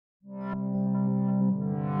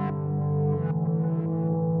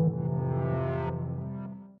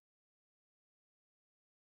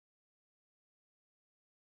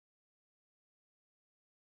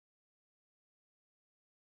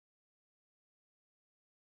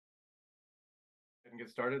And get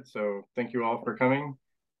started. So thank you all for coming.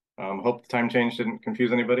 Hope the time change didn't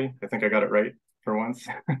confuse anybody. I think I got it right for once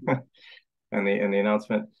and the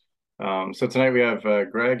announcement. So tonight we have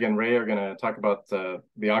Greg and Ray are going to talk about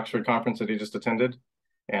the Oxford conference that he just attended.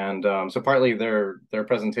 And so partly their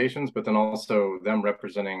presentations, but then also them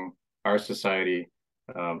representing our society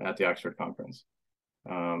at the Oxford conference.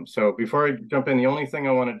 So before I jump in, the only thing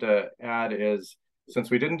I wanted to add is, since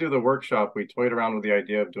we didn't do the workshop, we toyed around with the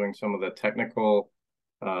idea of doing some of the technical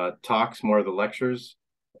talks, more of the lectures,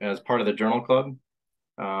 as part of the journal club.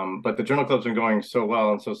 But the journal club's been going so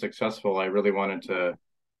well and so successful, I really wanted to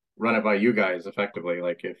run it by you guys effectively.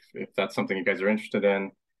 Like if that's something you guys are interested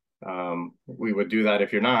in, we would do that.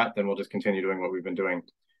 If you're not, then we'll just continue doing what we've been doing.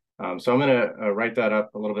 So I'm going to write that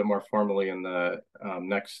up a little bit more formally in the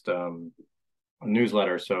next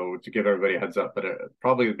newsletter, so to give everybody a heads up. But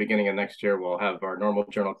probably the beginning of next year we'll have our normal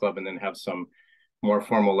journal club, and then have some more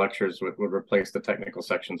formal lectures would replace the technical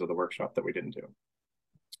sections of the workshop that we didn't do.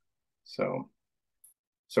 So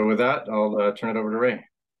with that, I'll turn it over to Ray.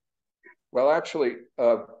 Well, actually,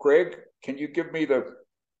 Greg, can you give me the...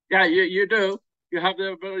 Yeah, you do. You have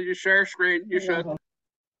the ability to share screen. You should.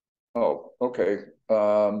 Oh, okay.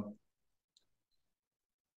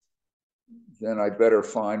 Then I better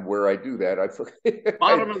find where I do that. I forgot.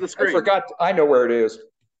 Bottom of the screen. I forgot. I know where it is.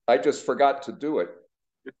 I just forgot to do it.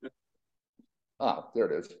 Ah, there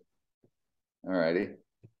it is. All righty.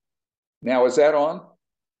 Now, is that on?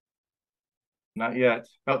 Not yet.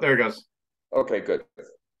 Oh, there it goes. Okay, good.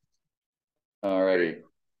 All righty.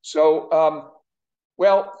 So,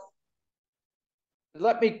 well,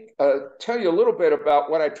 let me tell you a little bit about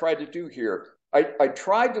what I tried to do here. I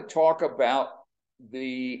tried to talk about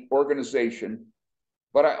the organization,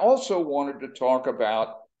 but I also wanted to talk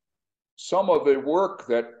about some of the work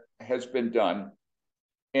that has been done.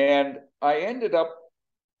 And I ended up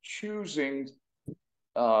choosing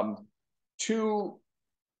two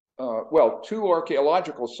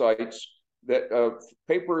archaeological sites that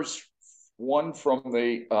papers, one from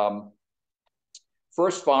the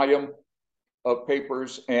first volume of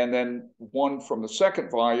papers, and then one from the second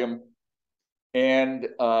volume, and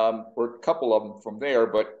or a couple of them from there.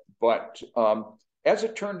 But as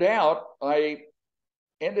it turned out, I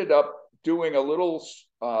ended up doing a little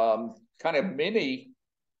kind of mini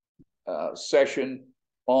session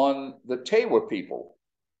on the Tewa people,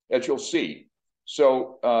 as you'll see.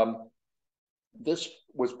 So this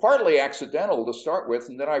was partly accidental to start with,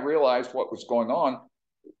 and then I realized what was going on,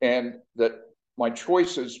 and that my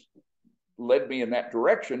choices led me in that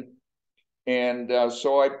direction. And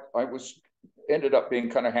so I ended up being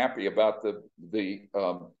kind of happy about the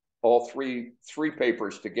all three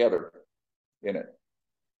papers together in it.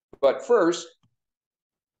 But first,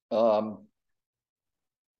 I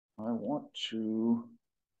want to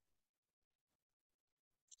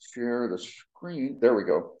share the screen. There we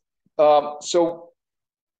go. So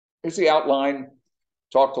here's the outline.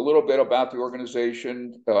 Talked a little bit about the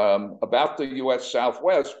organization, about the U.S.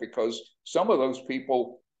 Southwest, because some of those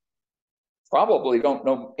people probably don't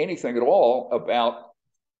know anything at all about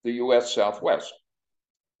the U.S. Southwest.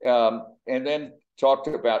 And then talked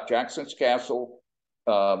about Jackson's Castle,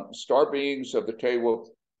 star beings of the Tewa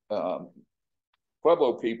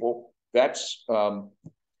Pueblo people. That's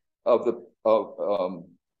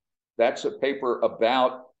that's a paper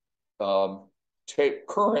about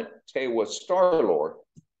current Tewa star lore,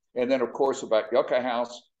 and then of course about Yucca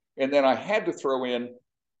House. And then I had to throw in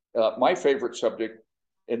my favorite subject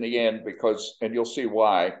in the end, because, and you'll see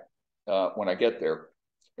why when I get there.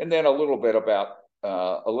 And then a little bit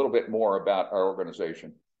more about our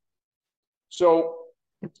organization. So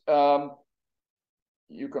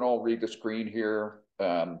you can all read the screen here.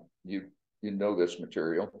 You know this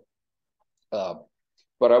material,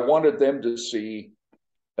 but I wanted them to see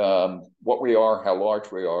what we are, how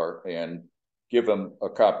large we are, and give them a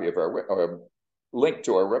copy of our link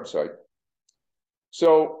to our website.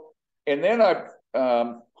 So, and then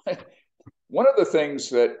one of the things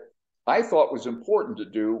that I thought was important to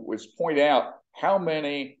do was point out how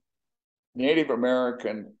many Native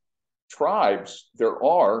American tribes there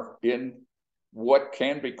are in what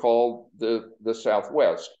can be called the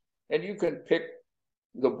Southwest. And you can pick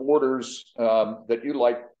the borders that you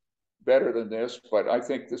like better than this, but I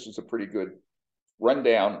think this is a pretty good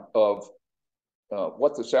rundown of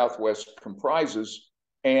what the Southwest comprises,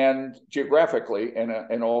 and geographically,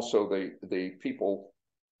 and also the people,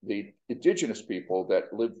 the indigenous people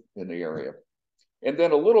that live in the area. And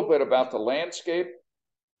then a little bit about the landscape,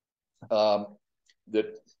 that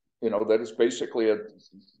is basically a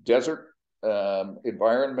desert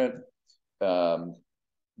environment,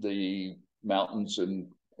 the mountains and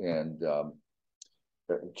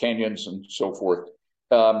canyons and so forth.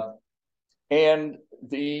 And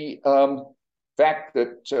the fact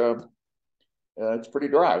that it's pretty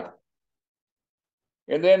dry.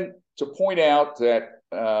 And then to point out that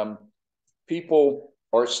people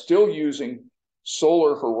are still using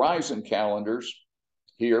solar horizon calendars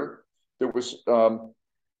here. There was,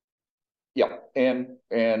 yeah, and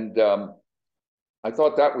I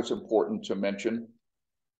thought that was important to mention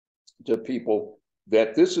to people,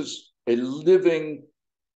 that this is a living,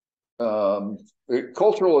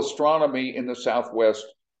 cultural astronomy in the Southwest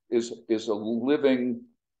is a living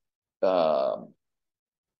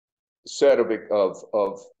set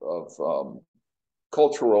of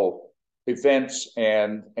cultural events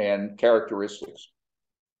and characteristics.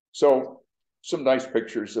 So some nice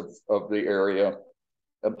pictures of the area,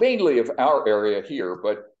 mainly of our area here,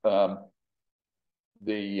 but I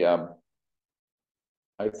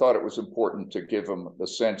thought it was important to give them a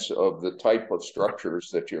sense of the type of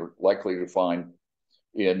structures that you're likely to find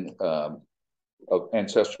in of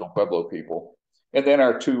ancestral Pueblo people. And then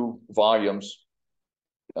our 2 volumes.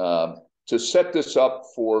 To set this up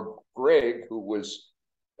for Greg, who was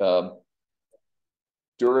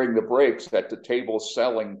during the breaks at the table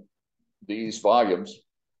selling these volumes.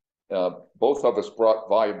 Both of us brought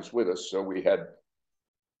volumes with us, so we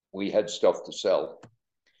had stuff to sell.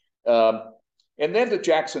 And then to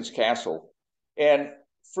Jackson's Castle. And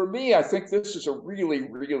for me, I think this is a really,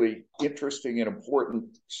 really interesting and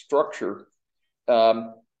important structure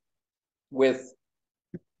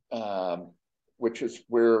which is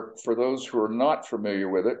where, for those who are not familiar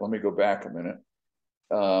with it, let me go back a minute.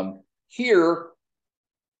 Here,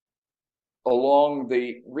 along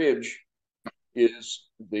the ridge, is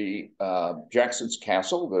the Jackson's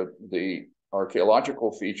Castle, the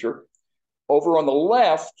archaeological feature. Over on the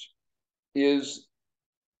left is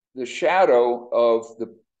the shadow of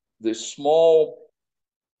the small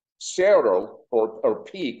cerro or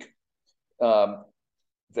peak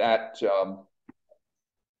that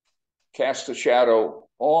cast a shadow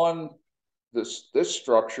on this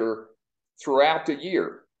structure throughout the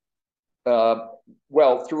year.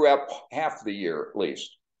 Well, throughout half the year at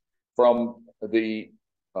least, from the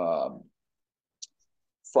how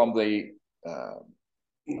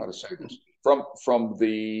to say this, from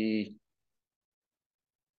the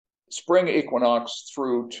spring equinox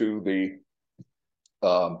through to the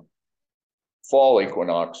fall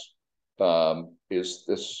equinox. Is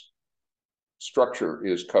this structure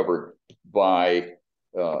is covered by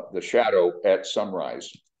the shadow at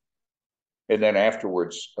sunrise, and then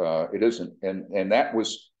afterwards it isn't, and that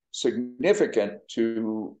was significant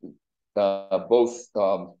to both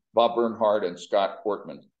Bob Bernhardt and Scott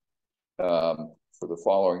Portman for the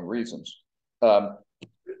following reasons. And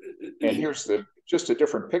here's just a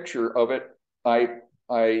different picture of it.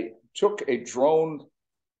 I took a drone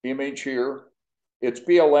image here. It's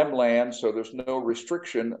BLM land, so there's no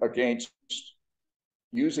restriction against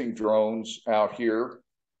using drones out here.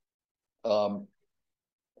 The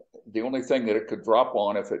only thing that it could drop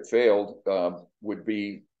on if it failed would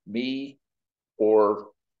be me or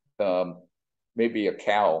maybe a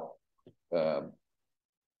cow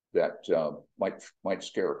that might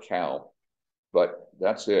scare a cow, but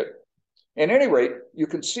that's it. At any rate, you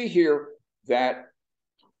can see here that,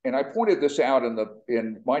 and I pointed this out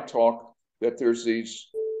in my talk, that there's these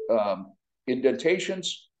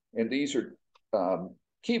indentations, and these are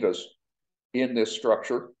kivas in this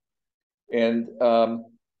structure. And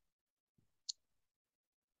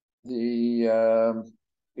the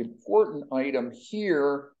important item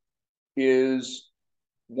here is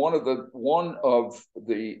one of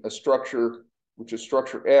the structure, which is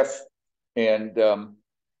structure F, and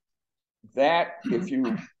that, if you,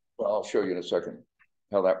 well, I'll show you in a second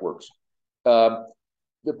how that works.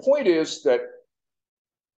 The point is that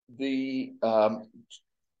the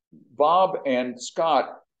Bob and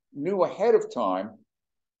Scott knew ahead of time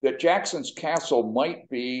that Jackson's Castle might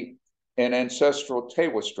be an ancestral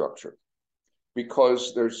Tewa structure,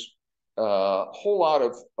 because there's a whole lot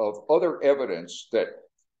of other evidence that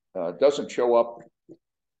doesn't show up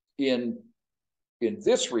in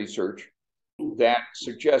this research that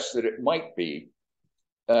suggests that it might be.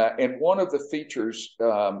 And one of the features,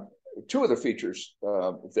 2 of the features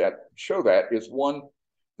that show that is, one,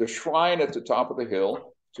 the shrine at the top of the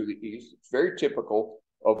hill to the east. It's very typical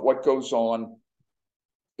of what goes on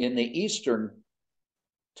in the eastern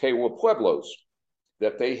Tewa Pueblos,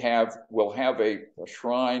 that they will have a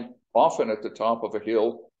shrine often at the top of a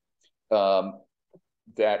hill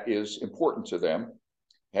that is important to them,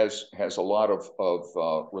 has a lot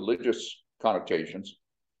of religious connotations,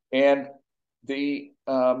 and the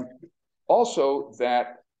also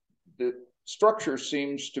that structure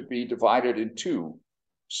seems to be divided in two,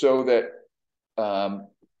 so that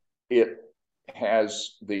it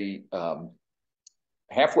has the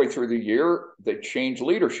halfway through the year, they change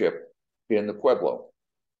leadership in the Pueblo.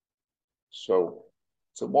 So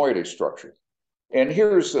it's a moire structure. And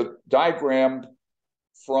here's a diagram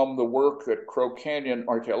from the work that Crow Canyon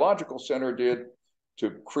Archaeological Center did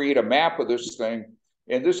to create a map of this thing.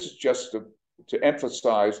 And this is just to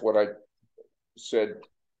emphasize what I said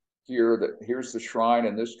here, that here's the shrine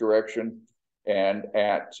in this direction. And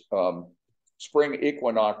at spring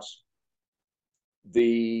equinox,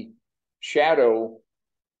 the shadow,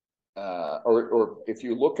 or if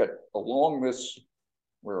you look at along this,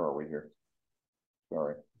 where are we here?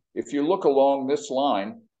 Sorry. If you look along this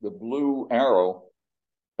line, the blue arrow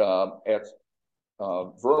at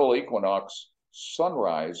vernal equinox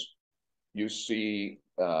sunrise, you see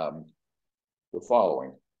the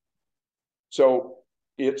following. So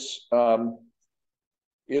it's a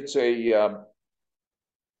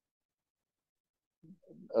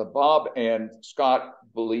Bob and Scott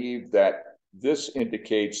believe that this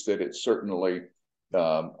indicates that it's certainly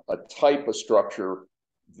a type of structure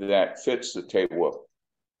that fits the Tewa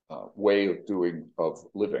way of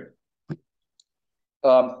living.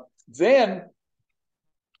 Then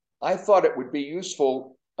I thought it would be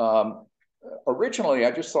useful. Originally,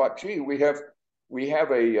 I just thought, gee, we have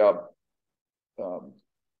a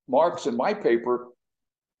marks in my paper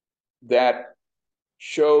that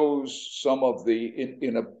shows some of the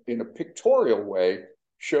in a pictorial way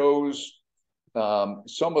shows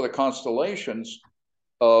some of the constellations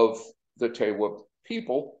of the Tewa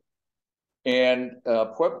people. And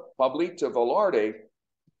Pablita Velarde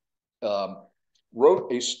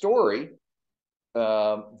wrote a story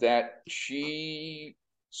that she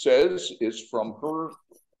says is from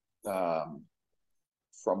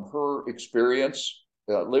her experience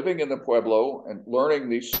living in the Pueblo and learning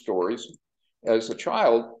these stories as a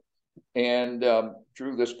child, and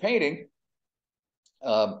drew this painting.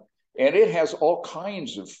 And it has all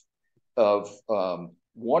kinds of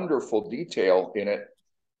wonderful detail in it.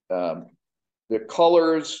 The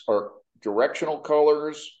colors are directional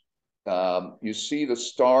colors. You see the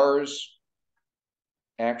stars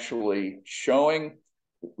actually showing.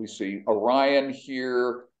 We see Orion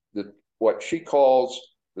here, what she calls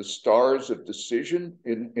the stars of decision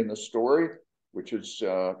in the story, which is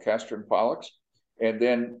Castor and Pollux, and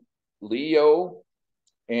then Leo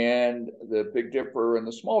and the Big Dipper and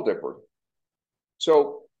the Small Dipper.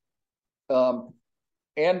 So, and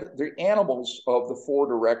the animals of the four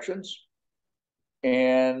directions.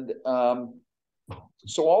 And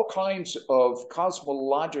so all kinds of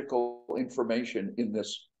cosmological information in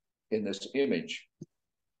this image.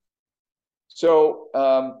 So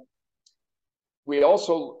we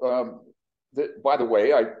also, by the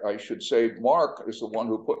way, I should say Mark is the one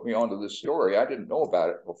who put me onto this story. I didn't know about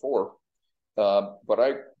it before,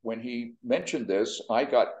 but when he mentioned this, I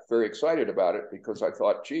got very excited about it because I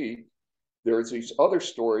thought, gee, there's these other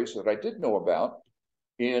stories that I did know about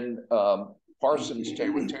in Parsons'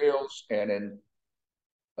 Tewa Tales and in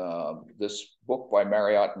this book by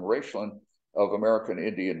Marriott and Raichlen of American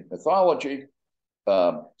Indian Mythology.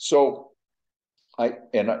 So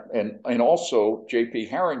and also J.P.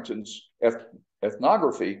 Harrington's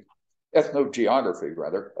ethnogeography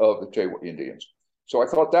rather, of the Tewa Indians. So I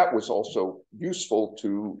thought that was also useful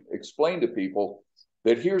to explain to people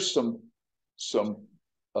that here's some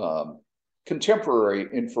contemporary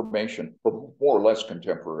information, or more or less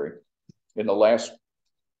contemporary, in the last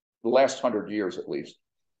 100 years at least.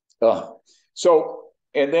 So,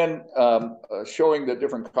 and then showing the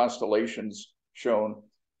different constellations shown.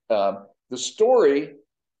 The story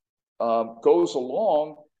goes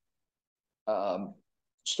along,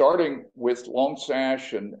 starting with Long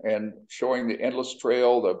Sash and showing the Endless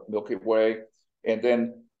Trail, the Milky Way,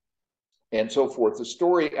 and so forth. The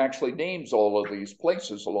story actually names all of these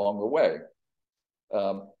places along the way.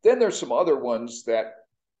 Then there's some other ones that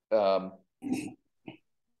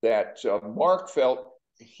Mark felt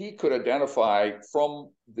he could identify from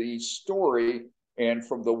the story and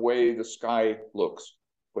from the way the sky looks,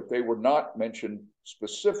 but they were not mentioned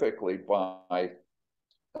specifically by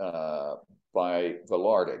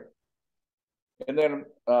Velarde. And then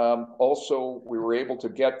also we were able to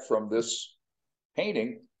get from this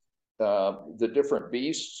painting the different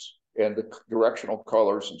beasts and the directional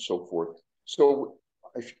colors and so forth. So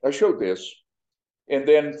I showed this. And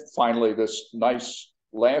then finally, this nice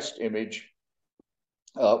last image,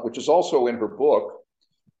 which is also in her book,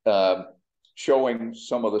 showing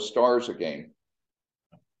some of the stars again.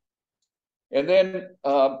 And then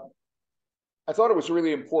I thought it was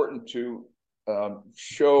really important to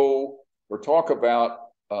show or talk about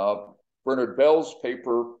Bernard Bell's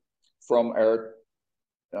paper from our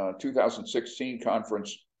 2016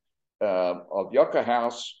 conference of Yucca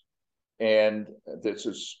House. And this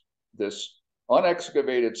is this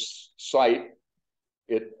unexcavated site.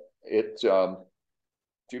 If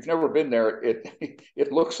you've never been there,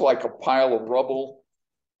 it looks like a pile of rubble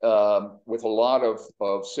with a lot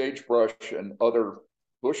of sagebrush and other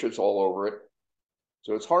bushes all over it.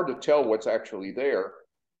 So it's hard to tell what's actually there.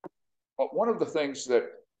 But one of the things that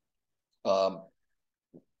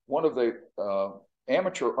one of the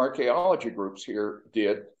amateur archaeology groups here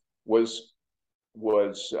did was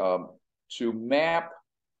to map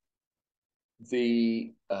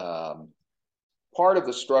the part of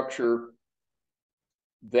the structure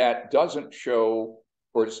that doesn't show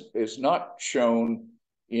or is not shown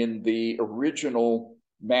in the original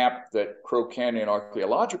map that Crow Canyon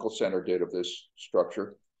Archaeological Center did of this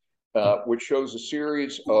structure, which shows a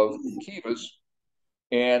series of kivas.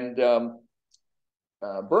 And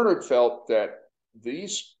Bernard felt that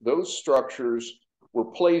those structures were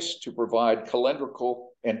placed to provide calendrical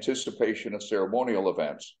anticipation of ceremonial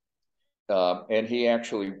events. And he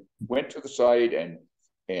actually went to the site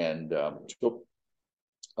and took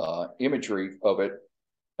imagery of it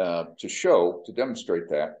to demonstrate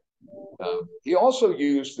that. He also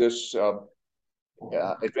used this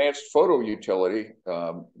advanced photo utility,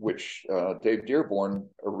 which Dave Dearborn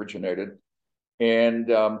originated.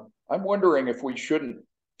 And I'm wondering if we shouldn't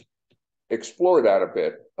explore that a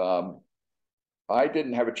bit. I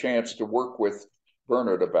didn't have a chance to work with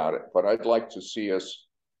Bernard about it, but I'd like to see us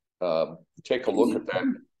take a look at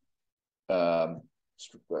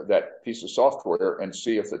that piece of software and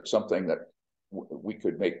see if it's something that we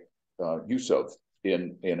could make use of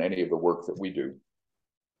in any of the work that we do.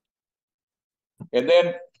 And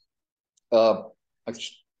then I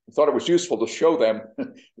thought it was useful to show them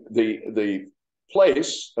the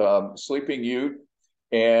place, Sleeping Ute,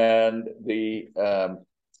 and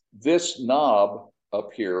this knob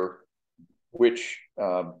up here, which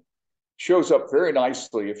shows up very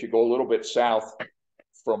nicely if you go a little bit south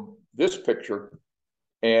from this picture.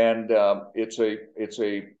 And it's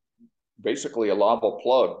basically a lava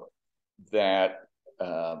plug that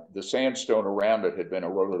the sandstone around it had been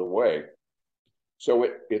eroded away. So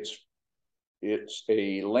it's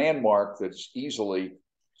a landmark that's easily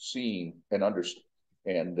seen and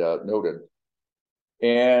noted.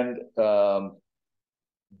 And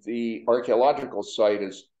the archaeological site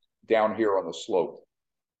is down here on the slope.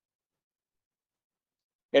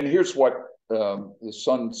 And here's what the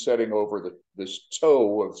sun setting over this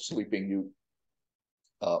toe of Sleeping Ute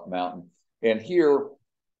Mountain. And here,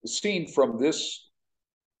 seen from this,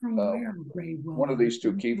 one of these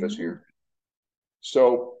two kivas here.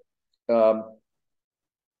 So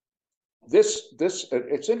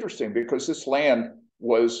it's interesting because this land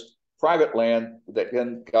was private land that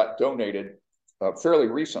then got donated fairly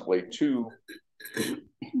recently to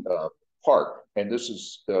park. And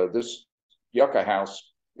this Yucca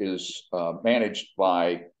House is managed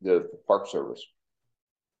by the Park Service.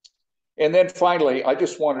 And then finally, I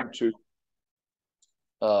just wanted to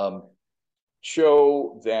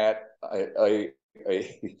show that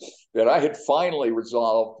that I had finally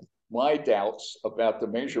resolved my doubts about the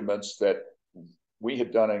measurements that we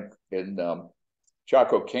had done in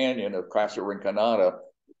Chaco Canyon of Casa Rinconada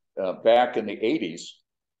back in the 80s,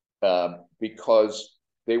 because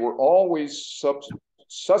they were always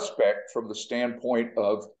suspect from the standpoint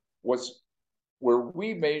of were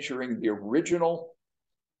we measuring the original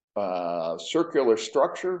circular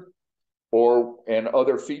structure and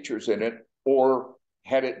other features in it, or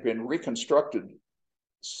had it been reconstructed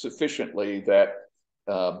sufficiently that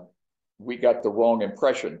we got the wrong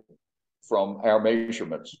impression from our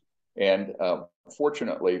measurements. And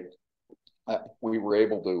fortunately, we were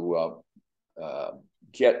able to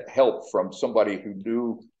get help from somebody who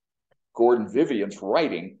knew Gordon Vivian's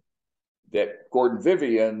writing, that Gordon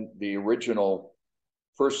Vivian, the original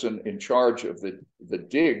person in charge of the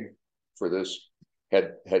dig for this,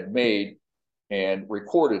 had made and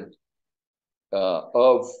recorded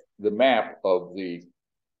of the map of the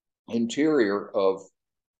interior of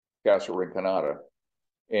Casa Rinconada.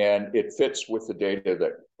 And it fits with the data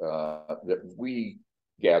that we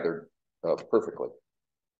gathered perfectly.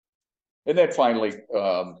 And then finally,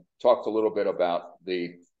 talked a little bit about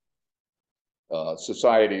the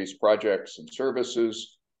society's projects and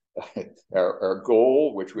services, our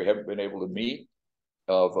goal, which we haven't been able to meet,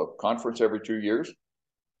 of a conference every 2 years,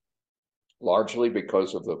 largely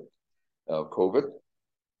because of the COVID.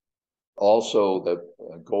 Also,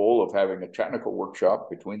 the goal of having a technical workshop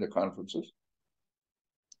between the conferences.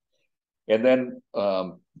 And then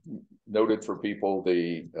noted for people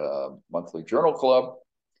the monthly journal club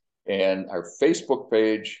and our Facebook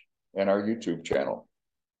page and our YouTube channel.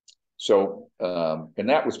 So, and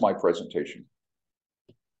that was my presentation.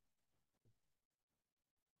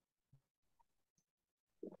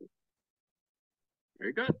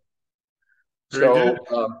 Very good. So,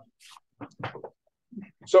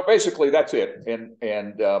 so basically that's it. And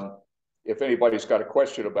if anybody's got a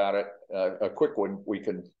question about it, a quick one, we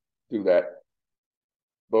can do that.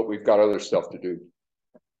 But we've got other stuff to do.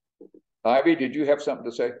 Ivy, did you have something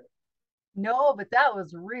to say? No, but that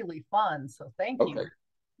was really fun. So thank you.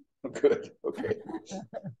 Good. Okay.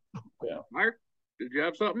 Yeah. Mark, did you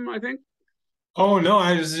have something, I think? Oh, no,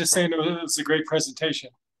 I was just saying it was a great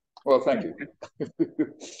presentation. Well, thank you.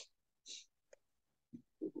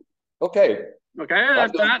 Okay. Okay,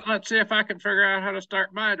 that's that. Let's see if I can figure out how to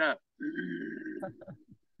start mine up.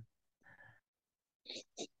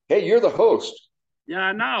 Hey, you're the host. Yeah,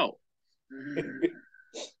 I know.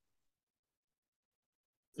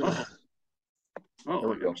 Oh, there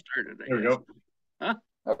we go. Started, there we go. Huh?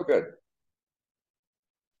 Oh, good.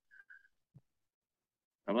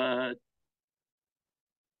 Come on.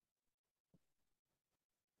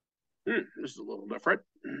 This is a little different.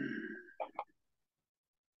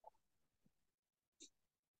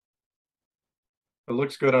 It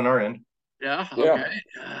looks good on our end. Yeah. Yeah. Okay.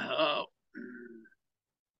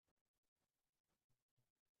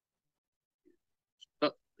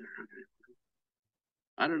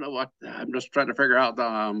 I don't know what I'm just trying to figure out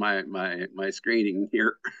my screening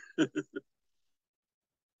here. Okay,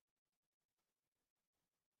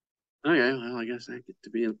 well, I guess I get to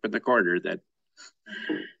be up in the corner then.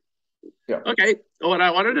 Yeah. Okay, what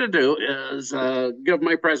I wanted to do is give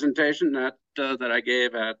my presentation that I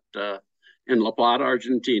gave at in La Plata,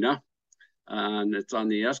 Argentina, and it's on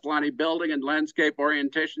the SCAAS Building and Landscape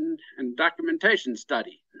Orientation and Documentation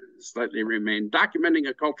Study. Slightly remain documenting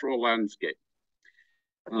a cultural landscape.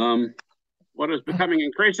 What is becoming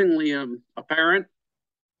increasingly apparent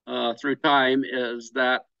through time is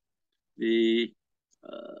that the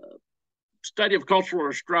study of cultural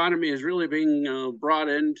astronomy is really being brought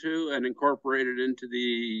into and incorporated into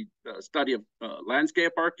the study of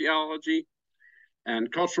landscape archaeology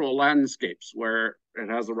and cultural landscapes where it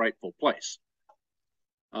has a rightful place.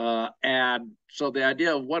 And so the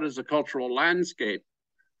idea of what is a cultural landscape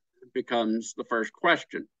becomes the first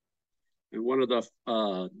question. And one of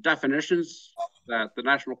the definitions that the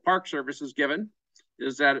National Park Service has given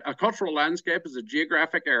is that a cultural landscape is a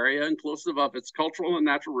geographic area inclusive of its cultural and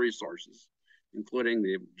natural resources, including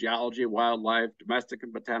the geology, wildlife, domestic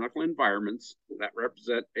and botanical environments that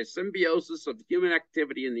represent a symbiosis of human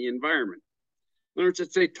activity in the environment. In other words,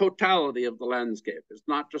 it's a totality of the landscape. It's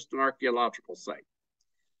not just an archaeological site.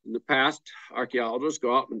 In the past, archaeologists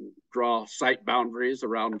go out and draw site boundaries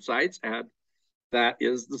around sites, and that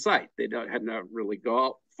is the site. They had not really go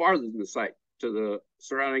out farther than the site to the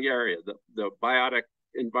surrounding area, the biotic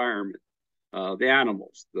environment, the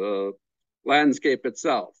animals, the landscape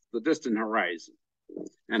itself, the distant horizon,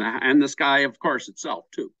 and the sky, of course, itself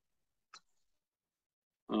too.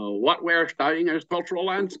 What we're studying is cultural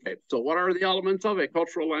landscape. So what are the elements of a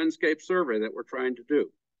cultural landscape survey that we're trying to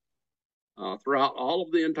do? Throughout all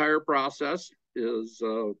of the entire process is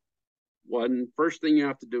first thing you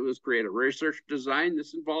have to do is create a research design.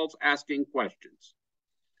 This involves asking questions.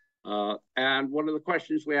 And one of the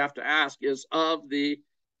questions we have to ask is of the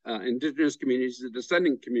indigenous communities, the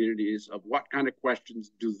descending communities, of what kind of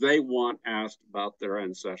questions do they want asked about their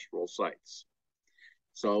ancestral sites.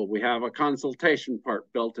 So we have a consultation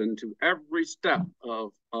part built into every step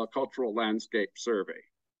of a cultural landscape survey.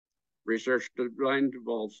 Research design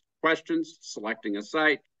involves questions, selecting a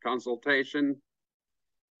site, consultation,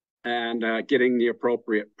 and getting the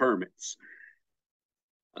appropriate permits.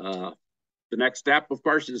 The next step, of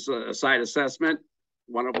course, is a site assessment,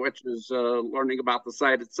 one of which is learning about the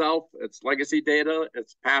site itself, its legacy data,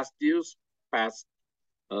 its past use, past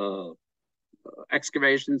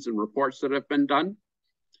excavations and reports that have been done,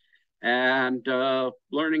 and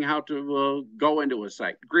learning how to go into a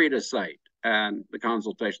site, greet a site, and the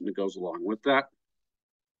consultation that goes along with that.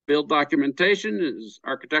 Field documentation is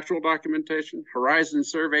architectural documentation, horizon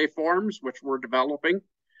survey forms, which we're developing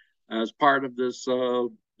as part of this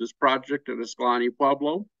this project at Escalante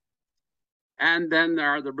Pueblo. And then there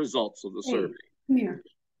are the results of the survey. Come here.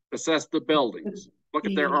 Assess the buildings, look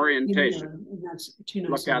at their orientation,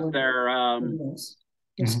 look at their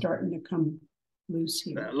they're starting to come loose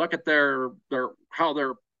here. Look at their how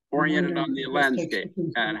they're oriented on the landscape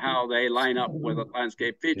and how they line up with a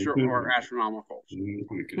landscape feature or astronomical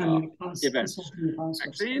events.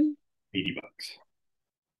 Maxine? $80.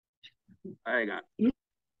 Hang on.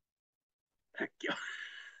 Thank you.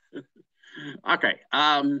 Okay.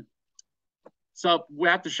 So we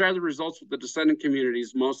have to share the results with the descendant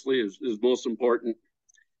communities, mostly is most important,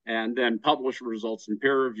 and then publish results in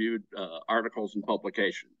peer-reviewed articles and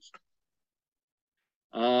publications.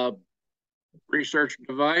 Research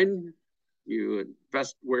divine, you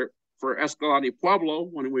invest where for Escalante Pueblo,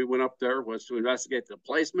 when we went up there, was to investigate the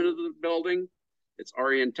placement of the building, its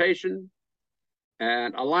orientation,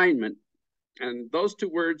 and alignment. And those two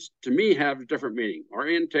words, to me, have a different meaning: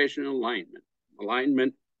 orientation and alignment.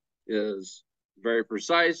 Alignment is very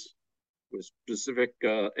precise with specific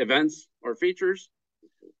events or features.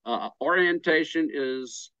 Orientation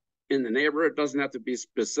is in the neighborhood, doesn't have to be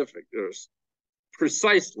specific. There's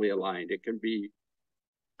precisely aligned. It can be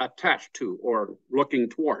attached to or looking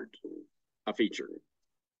toward a feature.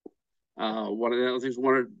 One of the other things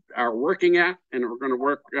we are working at, and we're going to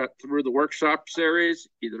work through the workshop series,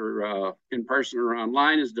 either in person or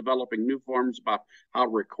online, is developing new forms about how to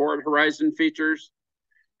record horizon features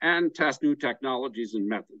and test new technologies and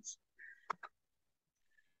methods.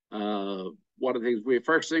 One of the things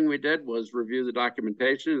first thing we did was review the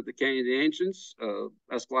documentation of the Canyon of the Ancients.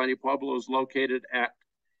 Escalante Pueblo is located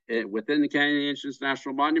within the Canyon of the Ancients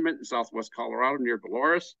National Monument in southwest Colorado near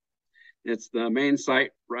Dolores. It's the main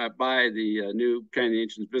site right by the new Canyon of the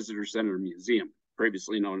Ancients Visitor Center Museum,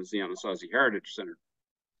 previously known as the Anasazi Heritage Center.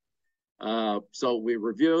 So we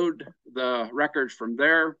reviewed the records from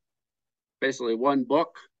there, basically one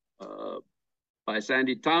book by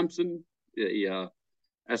Sandy Thompson, the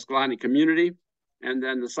Escalante community, and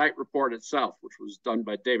then the site report itself, which was done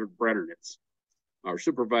by David Brennernitz, or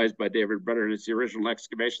supervised by David Brennernitz, the original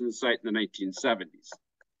excavation of the site in the 1970s.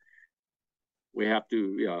 We have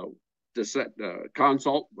to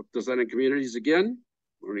consult with descendant communities again,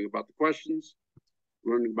 learning about the questions,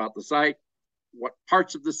 learning about the site, what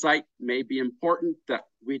parts of the site may be important that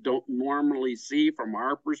we don't normally see from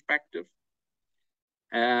our perspective,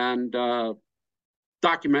 and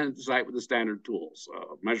document the site with the standard tools,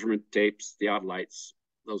 measurement tapes, theodolites,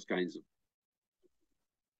 those kinds of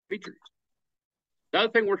features. The other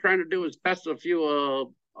thing we're trying to do is test a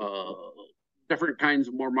few different kinds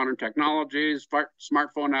of more modern technologies,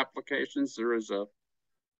 smartphone applications. There is a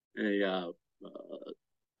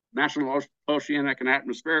National Oceanic and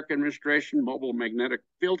Atmospheric Administration mobile magnetic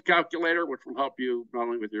field calculator, which will help you not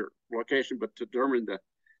only with your location, but to determine the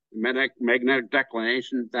magnetic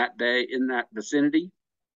declination that day in that vicinity.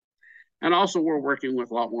 And also we're working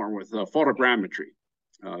with a lot more with photogrammetry,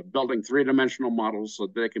 building three-dimensional models so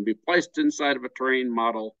they can be placed inside of a terrain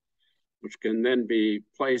model, which can then be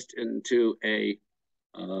placed into a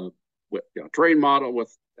terrain model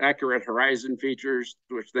with accurate horizon features,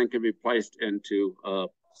 which then can be placed into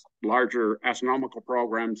larger astronomical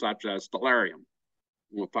programs such as Stellarium.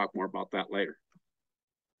 We'll talk more about that later.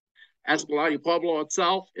 Escalante Pueblo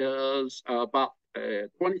itself is about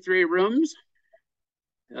 23 rooms.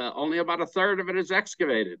 Only about a third of it is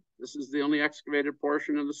excavated. This is the only excavated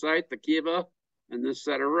portion of the site, the kiva, and this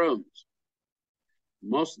set of rooms.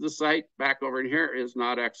 Most of the site back over in here is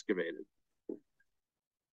not excavated.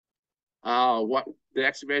 What the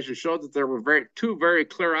excavation showed that there were two very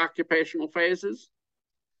clear occupational phases.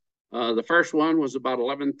 The first one was about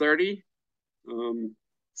 1130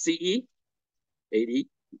 CE, AD,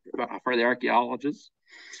 for the archaeologists.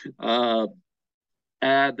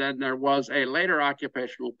 And then there was a later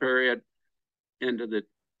occupational period into the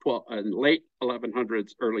late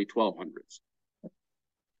 1100s, early 1200s.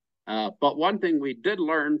 But one thing we did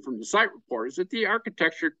learn from the site report is that the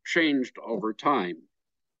architecture changed over time.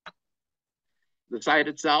 The site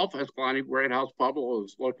itself, Escalante Great House Pueblo,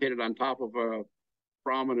 is located on top of a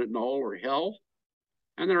prominent knoll or hill.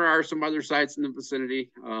 And there are some other sites in the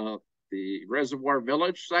vicinity. The Reservoir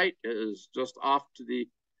Village site is just off to the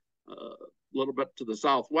little bit to the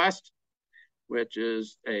southwest, which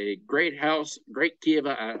is a great house, great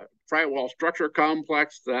kiva, tri-wall structure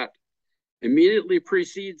complex that immediately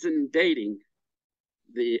precedes in dating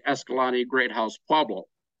the Escalante Great House Pueblo,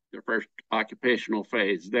 the first occupational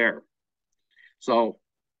phase there. So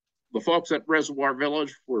the folks at Reservoir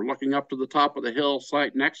Village were looking up to the top of the hill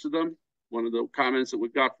site next to them. One of the comments that we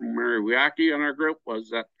got from Mary Wiaki in our group was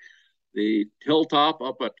that the hilltop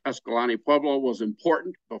up at Escalante Pueblo was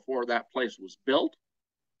important before that place was built.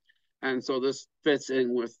 And so this fits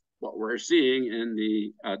in with what we're seeing in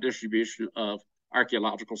the distribution of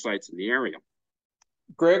archaeological sites in the area.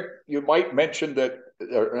 Greg, you might mention that,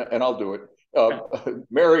 and I'll do it.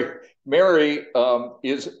 Mary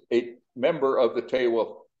is a member of the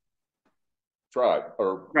Tewa tribe,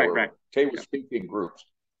 or Tewa speaking groups.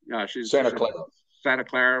 She's Santa Clara. Santa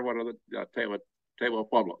Clara, one of the Tewa table of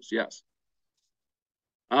pueblos, yes.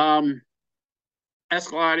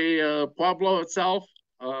 Escalante Pueblo itself,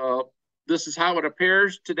 this is how it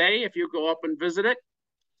appears today if you go up and visit it.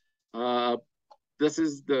 This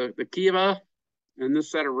is the kiva, and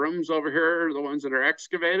this set of rooms over here are the ones that are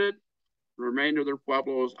excavated. The remainder of their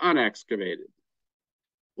pueblo is unexcavated.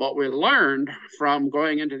 What we learned from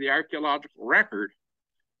going into the archaeological record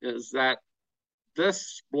is that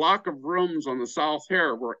this block of rooms on the south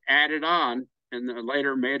here were added on in the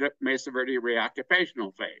later Mesa Verde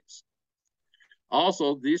reoccupational phase.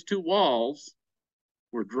 Also, these two walls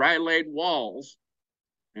were dry-laid walls,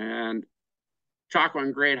 and Chaco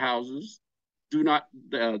and grade houses do not,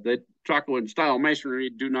 the Chaco and style masonry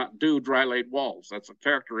do not do dry-laid walls. That's a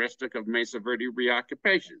characteristic of Mesa Verde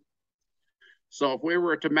reoccupation. So if we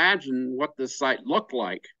were to imagine what this site looked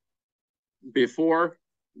like before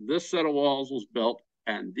this set of walls was built,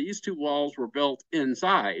 and these two walls were built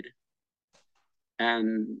inside,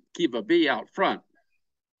 and Kiva B out front,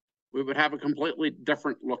 we would have a completely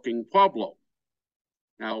different looking pueblo.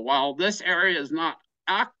 Now, while this area is not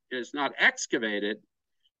excavated,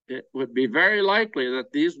 it would be very likely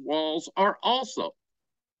that these walls are also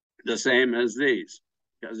the same as these.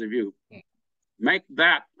 Because if you make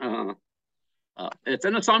that, it's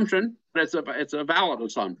an assumption, but it's a valid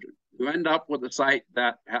assumption. You end up with a site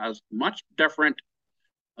that has much different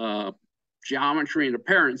geometry and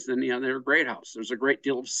appearance than the other great house. There's a great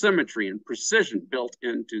deal of symmetry and precision built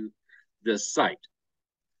into this site.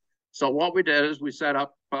 So what we did is we set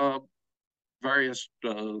up various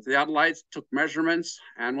theodolites, took measurements,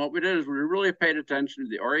 and what we did is we really paid attention to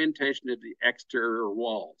the orientation of the exterior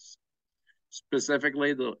walls,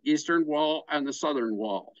 specifically the eastern wall and the southern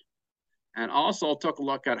wall, and also took a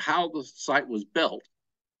look at how the site was built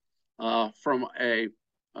from a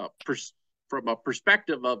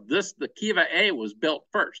perspective of this. The Kiva A was built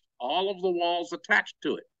first, all of the walls attached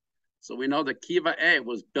to it. So we know that Kiva A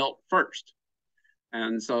was built first.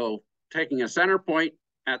 And so taking a center point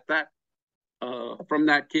at that, from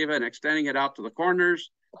that kiva and extending it out to the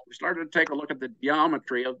corners, we started to take a look at the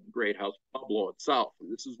geometry of the great house pueblo itself.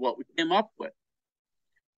 And this is what we came up with,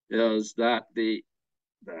 is that the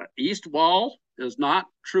east wall is not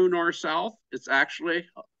true north-south. It's actually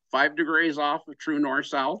 5 degrees off of true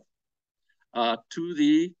north-south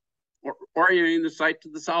orienting the site to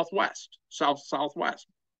the southwest, south-southwest.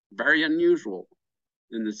 Very unusual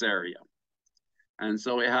in this area. And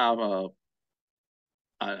so we have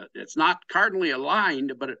it's not cardinally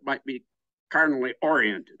aligned, but it might be cardinally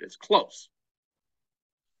oriented. It's close.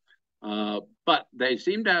 But they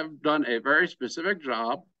seem to have done a very specific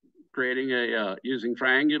job creating using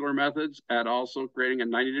triangular methods and also creating a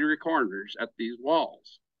 90-degree corners at these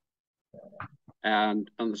walls.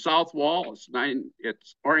 And on the south wall,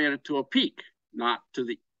 it's oriented to a peak, not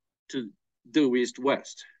to due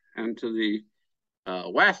east-west. And to the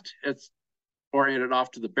west, it's oriented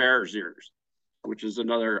off to the Bear's Ears, which is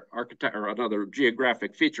another another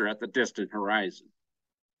geographic feature at the distant horizon.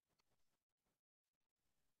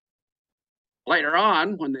 Later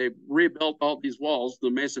on, when they rebuilt all these walls, the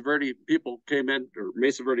Mesa Verde people came in, or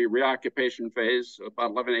Mesa Verde reoccupation phase,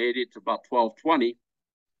 about 1180 to about 1220.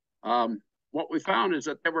 What we found is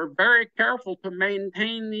that they were very careful to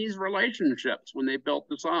maintain these relationships when they built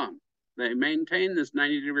this on. They maintained this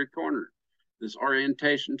 90-degree corner, this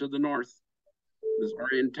orientation to the north, this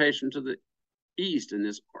orientation to the east, and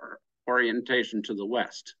this orientation to the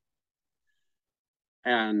west.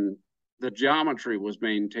 And the geometry was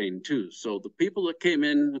maintained too. So the people that came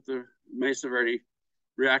in with the Mesa Verde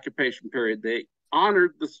reoccupation period, they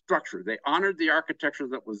honored the structure. They honored the architecture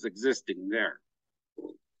that was existing there.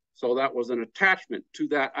 So that was an attachment to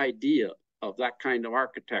that idea of that kind of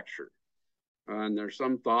architecture. And there's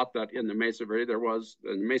some thought that in the Mesa Verde,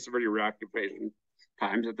 in the Mesa Verde reoccupation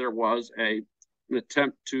times, that there was an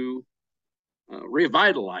attempt to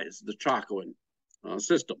revitalize the Chacoan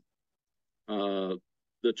system, the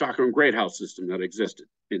Chacoan great house system that existed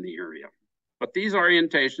in the area. But these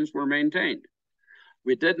orientations were maintained.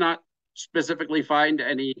 We did not specifically find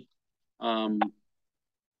any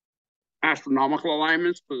astronomical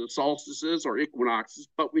alignments for the solstices or equinoxes,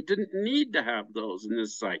 but we didn't need to have those in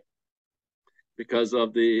this site because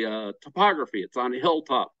of the topography. It's on a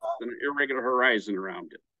hilltop, an irregular horizon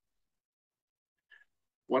around it.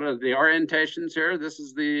 One of the orientations here, this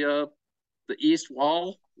is the east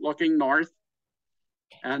wall looking north,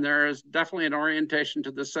 and there is definitely an orientation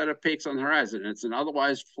to the set of peaks on the horizon. It's an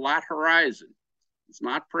otherwise flat horizon. It's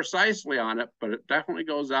not precisely on it, but it definitely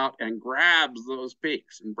goes out and grabs those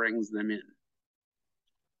peaks and brings them in.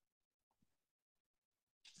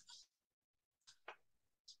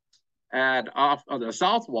 And off on the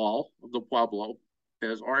south wall of the Pueblo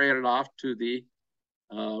is oriented off to the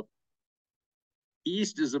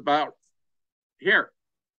east is about here.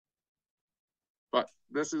 But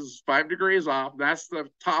this is 5 degrees off. That's the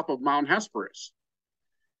top of Mount Hesperus.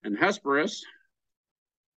 And Hesperus,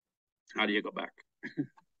 how do you go back?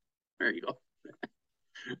 There you go.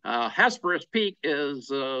 Hesperus Peak is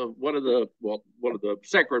one of the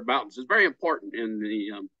sacred mountains. It's very important in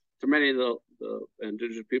the to many of the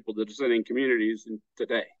indigenous people, the descending communities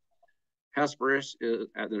today. Hesperus is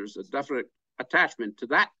there's a definite attachment to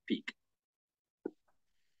that peak.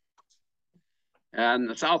 And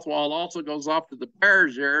the south wall also goes off to the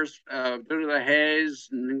Bears Ears due to the haze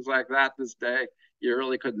and things like that. This day, you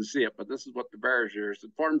really couldn't see it, but this is what the Bears Ears.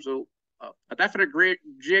 It forms a definite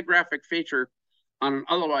geographic feature on an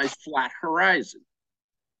otherwise flat horizon.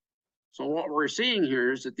 So what we're seeing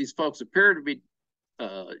here is that these folks appear to be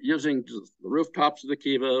using the rooftops of the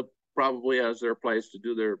Kiva probably as their place to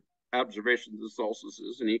do their observations of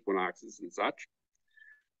solstices and equinoxes and such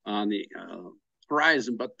on the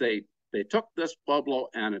horizon, but they took this Pueblo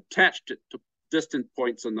and attached it to distant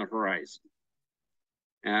points on the horizon.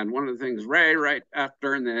 And one of the things Ray, right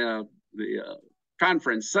after the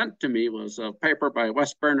conference, sent to me was a paper by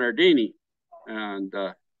Wes Bernardini and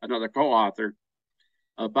another co-author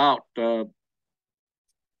about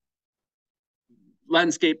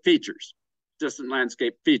landscape features, distant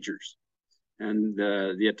landscape features, and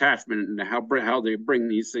the attachment and how they bring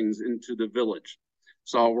these things into the village.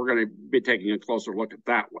 So we're going to be taking a closer look at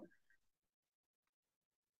that one.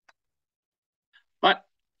 But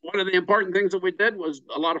one of the important things that we did was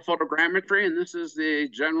a lot of photogrammetry, and this is the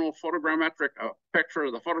general photogrammetric picture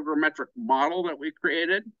of the photogrammetric model that we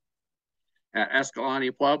created at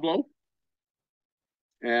Escalante Pueblo.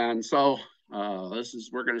 And so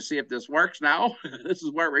we're going to see if this works now. This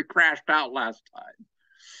is where we crashed out last time.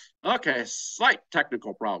 Okay, slight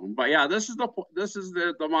technical problem, but yeah, this is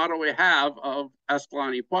the model we have of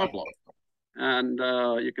Escalante Pueblo, and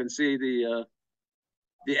you can see the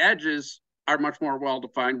edges are much more well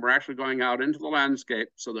defined. We're actually going out into the landscape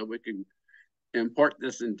so that we can import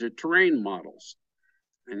this into terrain models,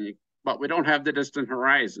 but we don't have the distant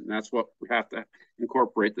horizon. That's what we have to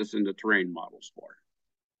incorporate this into terrain models for.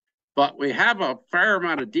 But we have a fair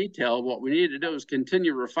amount of detail. What we need to do is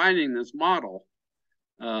continue refining this model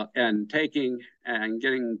and getting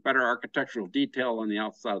better architectural detail on the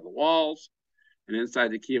outside of the walls and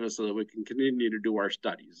inside the kiva so that we can continue to do our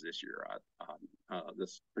studies this year on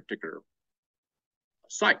this particular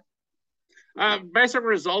site. Basic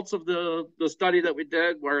results of the study that we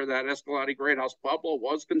did where that Escalante Great House Pueblo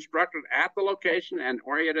was constructed at the location and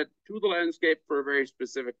oriented to the landscape for a very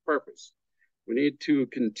specific purpose. We need to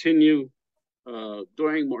continue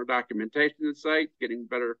doing more documentation at the site, getting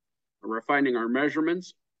better, refining our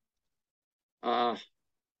measurements.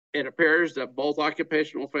 It appears that both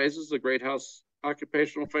occupational phases, the Great House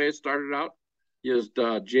occupational phase started out, used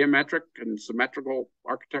geometric and symmetrical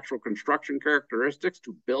architectural construction characteristics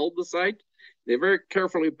to build the site. They very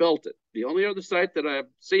carefully built it. The only other site that I've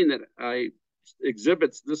seen that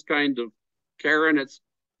exhibits this kind of care in its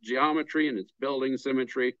geometry and its building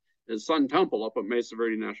symmetry is Sun Temple up at Mesa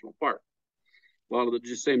Verde National Park. A lot of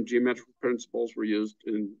the same geometrical principles were used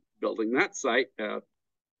in building that site,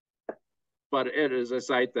 but it is a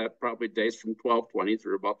site that probably dates from 1220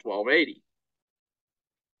 through about 1280.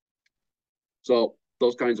 So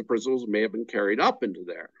those kinds of principles may have been carried up into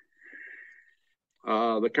there.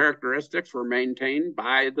 The characteristics were maintained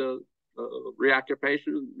by the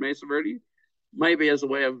reoccupation of Mesa Verde, maybe as a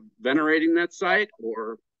way of venerating that site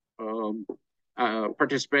or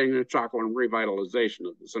participating in the Chacoan revitalization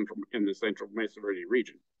of the central Mesa Verde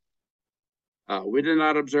region. We did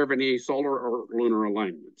not observe any solar or lunar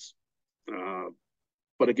alignments.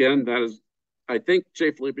 But again, that is, I think,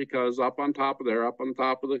 chiefly because up on top of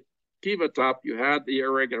the Kiva top, you had the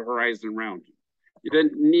irregular horizon around you. You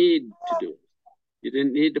didn't need to do it. You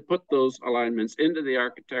didn't need to put those alignments into the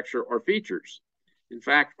architecture or features. In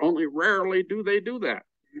fact, only rarely do they do that.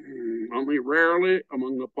 Only rarely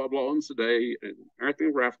among the Puebloans today and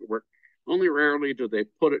everything graphic work, only rarely do they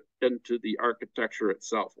put it into the architecture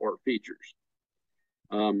itself or features.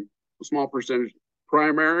 A small percentage,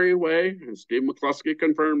 primary way, and Steve McCluskey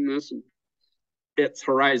confirmed this,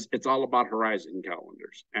 it's all about horizon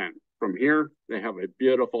calendars. And from here, they have a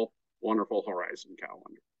beautiful, wonderful horizon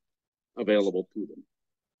calendar available to them.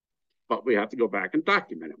 But we have to go back and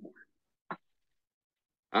document it more.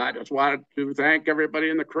 I just wanted to thank everybody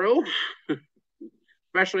in the crew,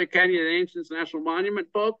 especially Canyon Ancients National Monument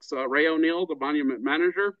folks, Ray O'Neill, the monument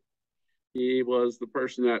manager, He was the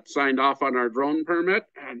person that signed off on our drone permit.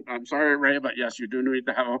 And I'm sorry, Ray, but yes, you do need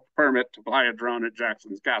to have a permit to fly a drone at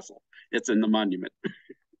Jackson's Castle. It's in the monument.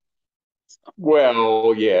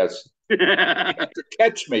 Well, yes. You have to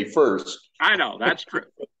catch me first. I know, that's true.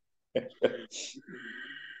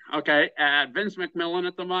 Okay, Vince McMillan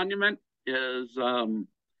at the monument is our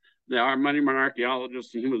monument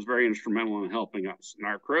archaeologist, and he was very instrumental in helping us. And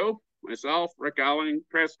our crew, myself, Rick Allen,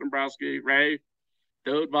 Chris Dombrowski, Ray,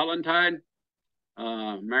 Dude Valentine,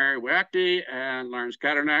 Mary Wacky, and Lawrence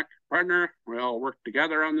Katernak, partner. We all work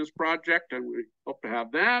together on this project, and we hope to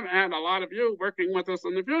have them and a lot of you working with us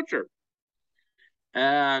in the future.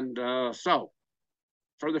 And so,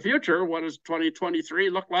 for the future, what does 2023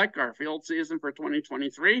 look like? Our field season for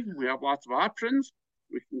 2023, we have lots of options.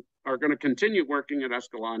 We are going to continue working at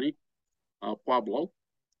Escalante, Pueblo.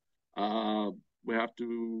 We have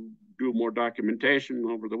to do more documentation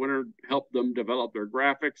over the winter, help them develop their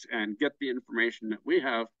graphics and get the information that we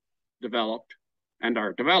have developed and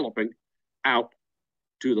are developing out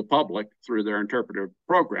to the public through their interpretive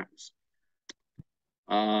programs.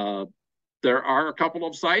 There are a couple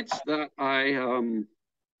of sites that I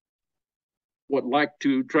would like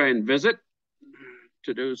to try and visit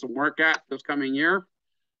to do some work at this coming year.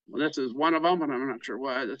 Well, this is one of them, and I'm not sure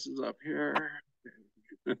why this is up here.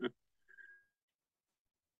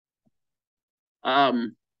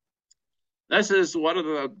 This is one of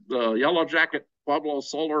the Yellow Jacket Pueblo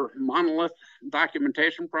Solar Monolith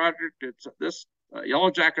Documentation Project. It's this Yellow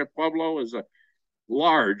Jacket Pueblo is a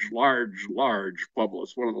large pueblo.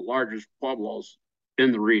 It's one of the largest pueblos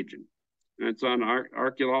in the region. And it's on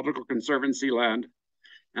Archaeological Conservancy land.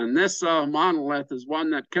 And this monolith is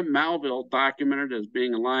one that Kim Malville documented as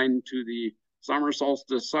being aligned to the summer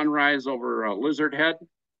solstice sunrise over Lizard Head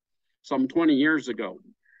some 20 years ago,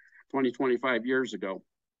 25 years ago.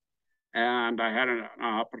 And I had an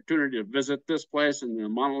opportunity to visit this place, and the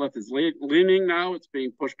monolith is leaning now. It's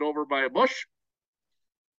being pushed over by a bush.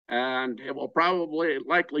 And it will probably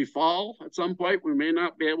likely fall at some point. We may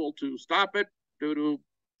not be able to stop it due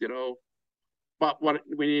to, but what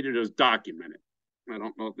we need to do is document it. I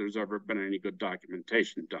don't know if there's ever been any good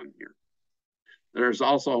documentation done here. There's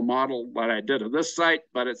also a model that I did of this site,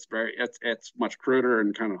 but it's much cruder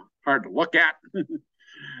and kind of hard to look at.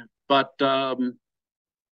 But the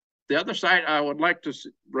other site I would like to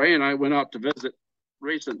see, Ray and I went out to visit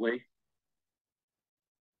recently.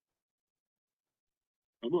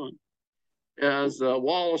 Come on. Is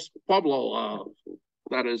Wallace Pueblo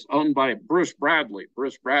that is owned by Bruce Bradley.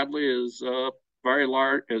 Bruce Bradley is very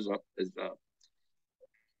large, is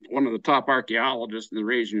one of the top archaeologists in the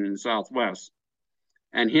region in the Southwest.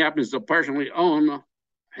 And he happens to personally own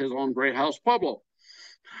his own great house, Pueblo.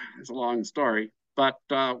 It's a long story. But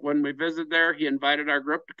when we visited there, he invited our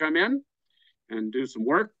group to come in and do some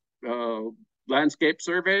work, landscape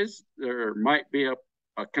surveys. There might be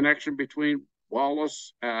a connection between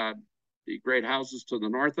Wallace and the great houses to the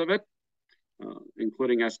north of it,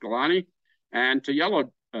 including Escalante, and to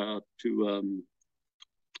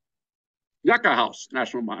Yucca House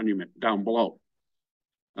National Monument down below.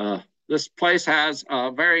 This place has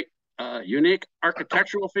a very unique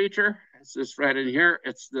architectural feature. It's this right in here.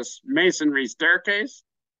 It's this masonry staircase.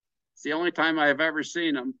 It's the only time I've ever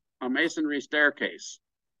seen a masonry staircase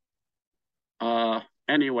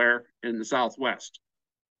anywhere in the Southwest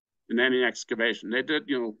in any excavation. They did,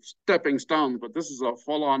 stepping stones, but this is a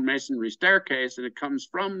full-on masonry staircase, and it comes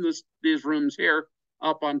from these rooms here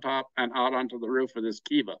up on top and out onto the roof of this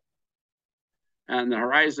kiva. And the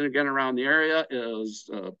horizon again around the area is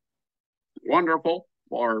wonderful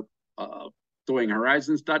for doing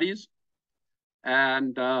horizon studies.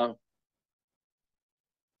 And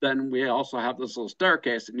then we also have this little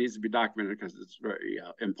staircase that needs to be documented because it's very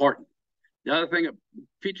important. The other thing,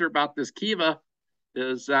 feature about this kiva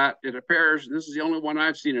is that it appears, and this is the only one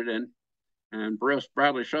I've seen it in, and Bruce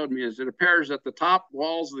Bradley showed me, is it appears that the top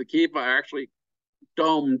walls of the kiva are actually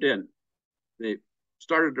domed in. They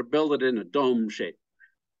started to build it in a dome shape.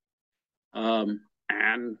 And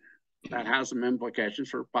that has some implications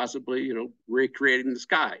for possibly, recreating the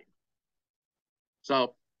sky.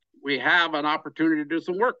 So we have an opportunity to do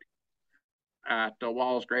some work at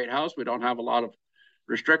Wallace Great House. We don't have a lot of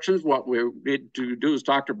restrictions. What we need to do is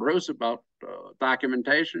talk to Bruce about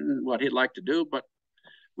documentation and what he'd like to do, but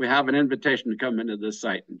we have an invitation to come into this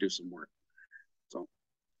site and do some work. So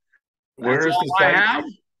where is the site?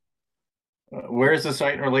 Where is the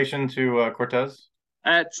site in relation to Cortez?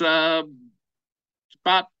 It's about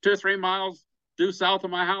 2 or 3 miles due south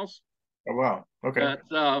of my house. Oh, wow. Okay.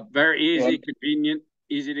 It's very easy, convenient,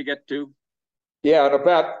 easy to get to. Yeah, and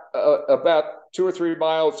about 2 or 3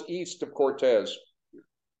 miles east of Cortez.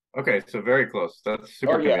 Okay, so very close. That's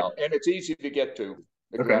super Oh, yeah, convenient. and it's easy to get to.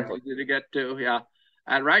 Okay. Exactly. Easy to get to, yeah.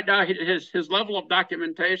 And right now, his level of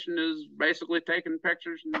documentation is basically taking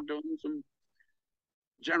pictures and doing some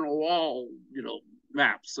general wall,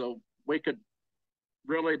 maps. So we could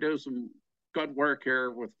really do some good work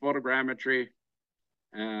here with photogrammetry.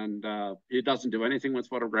 And he doesn't do anything with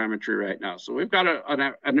photogrammetry right now. So we've got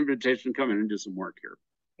an invitation to come in and do some work here.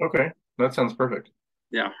 Okay, that sounds perfect.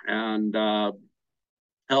 Yeah, and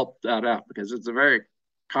help that out because it's a very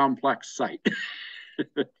complex site.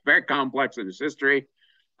 Very complex in its history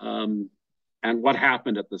and what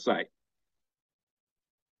happened at the site.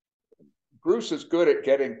 Bruce is good at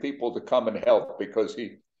getting people to come and help because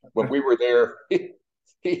when we were there,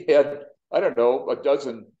 he had, I don't know, a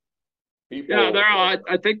dozen people. Yeah,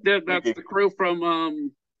 I think that's the crew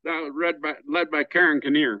from led by Karen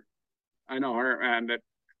Kinnear. I know her, and it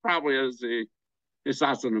probably is the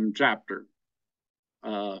Sassanum chapter.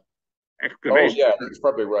 Excavation. Oh, yeah, that's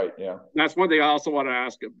probably right. Yeah. That's one thing I also want to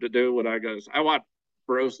ask him to do when I goes. I want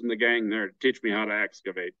Bruce and the gang there to teach me how to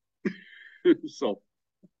excavate. So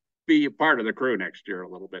be a part of the crew next year a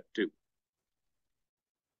little bit too.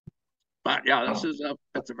 But yeah,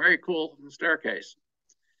 it's a very cool staircase.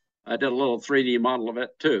 I did a little 3D model of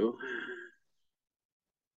it too.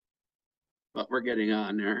 But we're getting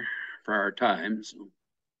on there for our time. So.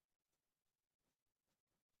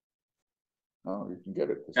 Oh, you can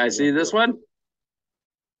get it. I see this one?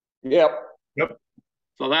 Yep.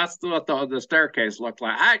 So that's what the staircase looked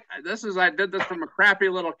like. I did this from a crappy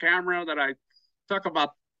little camera that I took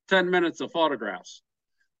about 10 minutes of photographs.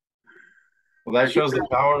 Well, that shows the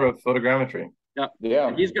power of photogrammetry. Yep. Yeah.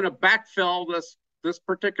 And he's going to backfill this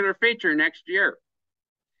particular feature next year.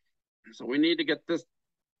 So we need to get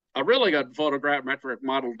a really good photogrammetric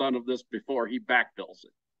model done of this before he backfills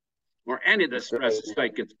it. Or any of the stress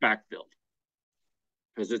site gets backfilled.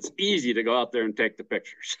 Because it's easy to go out there and take the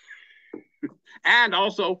pictures. And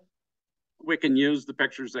also, we can use the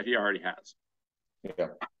pictures that he already has. Yeah.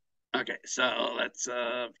 Okay, so let's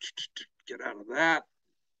get out of that.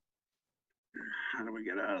 How do we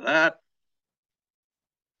get out of that?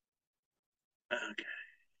 Okay.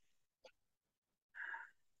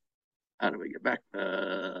 How do we get back?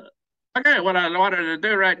 Okay, what I wanted to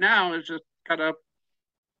do right now is just kind of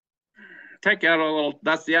take out a little,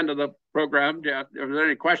 that's the end of the program. Yeah, are there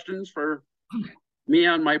any questions for me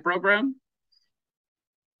on my program?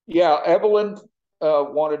 Yeah, Evelyn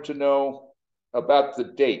wanted to know about the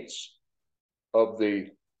dates of the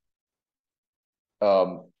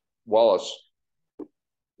Wallace.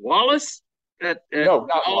 Wallace? No,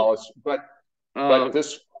 not Wallace, but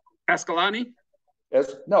this Escalante?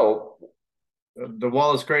 No. The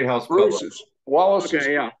Wallace Great House. Bruce's. Wallace's.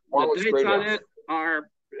 Okay, yeah. Wallace the dates on it are,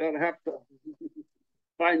 I'll have to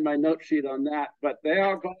find my note sheet on that, but they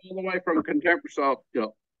all go all the way from contemporary. So,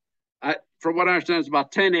 from what I understand, it's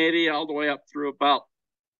about 1080 all the way up through about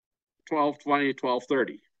 1220,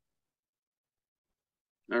 1230.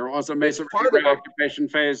 There was a Masonry occupation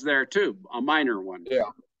phase there too, a minor one.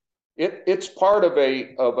 Yeah, it's part of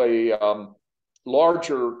a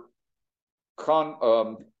larger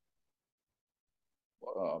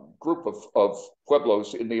group of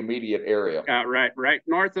pueblos in the immediate area. Yeah, right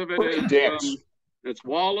north of it is it's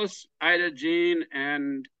Wallace, Ida Jean,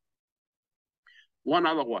 and one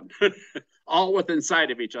other one, all within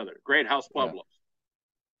sight of each other. Great House Pueblos,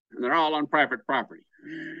 and they're all on private property.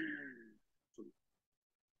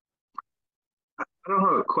 I don't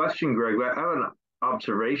have a question, Greg, but I have an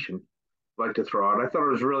observation I'd like to throw out. I thought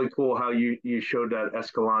it was really cool how you showed that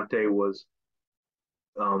Escalante was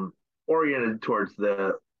oriented towards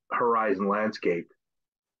the horizon landscape.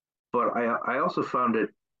 But I also found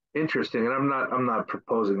it interesting, and I'm not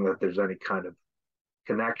proposing that there's any kind of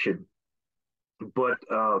connection, but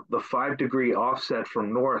the 5-degree offset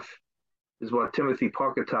from north is what Timothy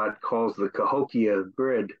Pocketot calls the Cahokia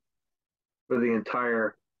grid for the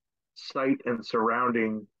entire site, and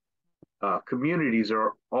surrounding communities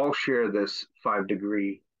all share this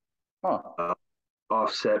 5-degree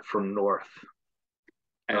offset from north.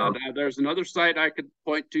 And there's another site I could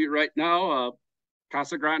point to you right now,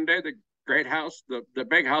 Casa Grande, the great house, the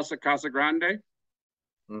big house at Casa Grande.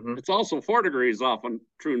 Mm-hmm. It's also 4 degrees off on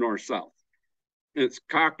true north-south. It's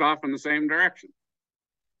cocked off in the same direction.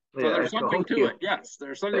 So there's something to it. Yes,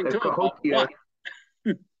 there's something to Cahokia,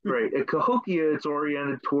 it. Right. At Cahokia, it's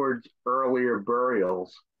oriented towards earlier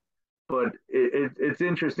burials. But it's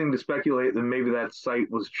interesting to speculate that maybe that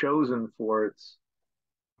site was chosen for its,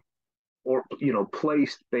 or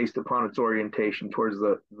placed based upon its orientation towards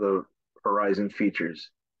the horizon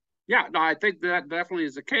features. Yeah, no, I think that definitely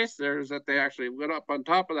is the case there, is that they actually went up on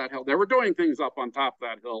top of that hill. They were doing things up on top of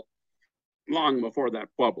that hill long before that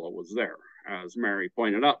Pueblo was there, as Mary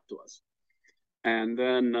pointed out to us. And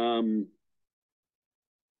then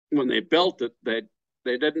when they built it, they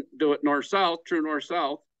didn't do it north-south, true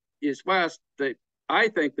north-south, east-west. I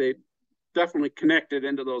think they definitely connected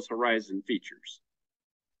into those horizon features.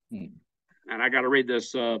 And I got to read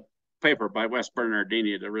this paper by Wes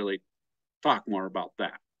Bernardini to really talk more about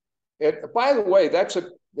that. And by the way, that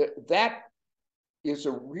is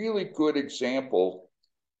a really good example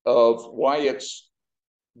of why it's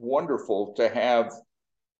wonderful to have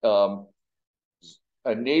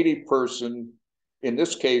a native person, in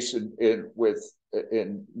this case,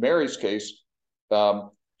 in Mary's case,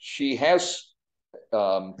 she has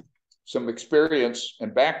some experience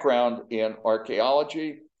and background in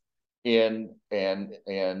archaeology, and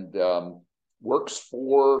works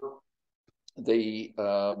for the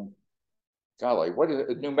what is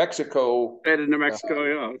it, New Mexico? State of New Mexico,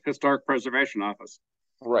 yeah, Historic Preservation Office.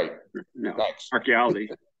 Right. No, Thanks.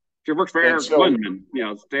 archaeology. She works for Eric Lindman,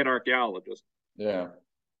 state archaeologist. Yeah.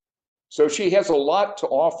 So she has a lot to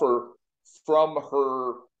offer from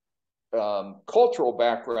her cultural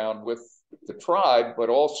background with the tribe, but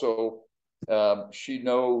also she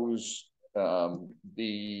knows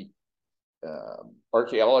the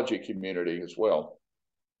archaeology community as well.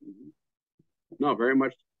 No, very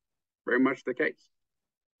much the case.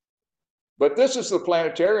 But this is the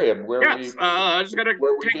planetarium where I'm just gonna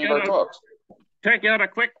gave our talks. Take out a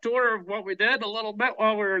quick tour of what we did a little bit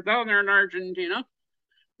while we were down there in Argentina.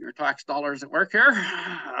 Your tax dollars at work here.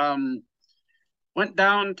 Went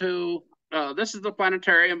down to this is the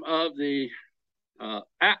planetarium of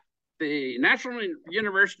at the National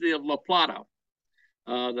University of La Plata.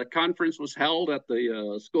 The conference was held at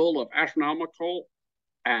the School of Astronomical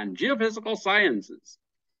and Geophysical Sciences.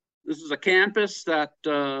 This is a campus that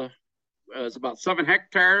is about 7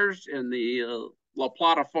 hectares in the La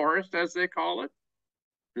Plata Forest, as they call it.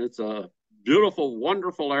 It's a beautiful,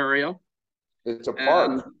 wonderful area. It's a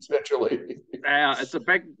park, essentially. It's a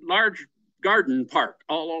big, large garden park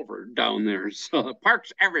all over down there. So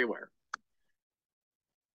parks everywhere.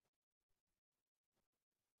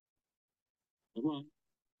 Come on.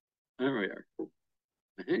 There we are.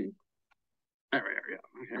 There we are,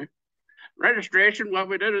 yeah. Okay. Registration, what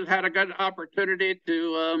we did is had a good opportunity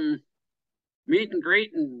to meet and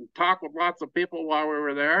greet and talk with lots of people while we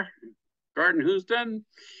were there. Gordon Houston,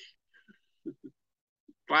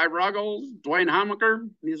 Clive Ruggles, Dwayne Hamaker.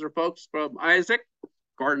 These are folks from Isaac.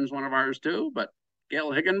 Gordon's one of ours too, but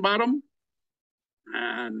Gail Higginbottom,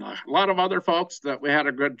 and a lot of other folks that we had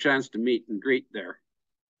a good chance to meet and greet there.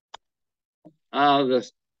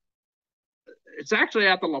 It's actually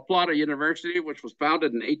at the La Plata University, which was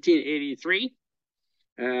founded in 1883.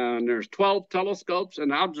 And there's 12 telescopes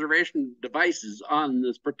and observation devices on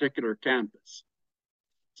this particular campus.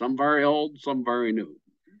 Some very old, some very new.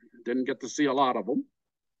 Didn't get to see a lot of them,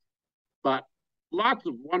 but lots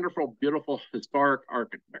of wonderful, beautiful historic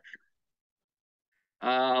architecture.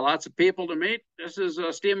 Lots of people to meet. This is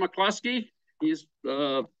Steve McCluskey. He's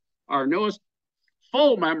our newest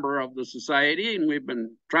full member of the society, and we've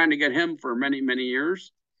been trying to get him for many, many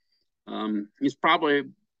years. He's probably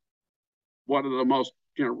one of the most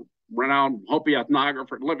renowned Hopi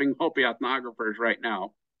living Hopi ethnographers right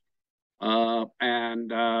now.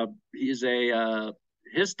 He's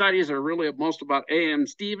his studies are really most about A.M.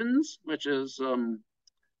 Stevens, which is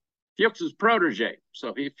Fuchs's protege.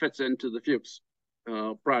 So he fits into the Fuchs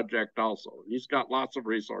project also. He's got lots of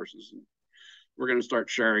resources, and we're going to start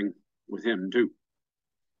sharing with him too.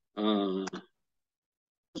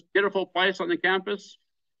 Beautiful place on the campus,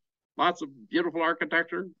 lots of beautiful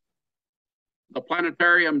architecture. The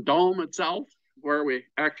planetarium dome itself, where we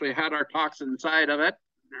actually had our talks inside of it.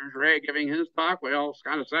 There's Ray giving his talk. We all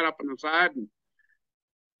kind of sat up on the side, and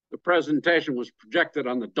the presentation was projected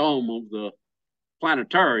on the dome of the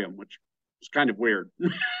planetarium, which was kind of weird.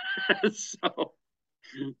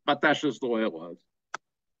 But that's just the way it was.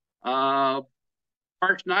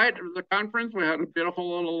 First night of the conference, we had a beautiful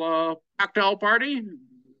little cocktail party,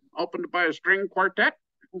 opened by a string quartet.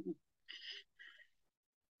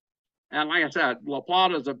 And like I said, La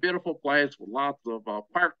Plata is a beautiful place with lots of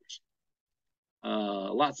parks,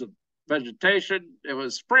 lots of vegetation. It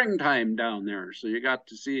was springtime down there, so you got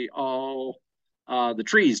to see all the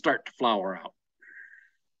trees start to flower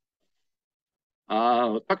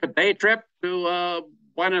out. Took a day trip to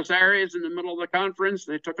Buenos Aires in the middle of the conference.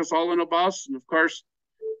 They took us all in a bus, and of course,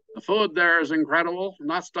 the food there is incredible.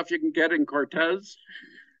 Not stuff you can get in Cortez.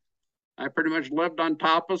 I pretty much lived on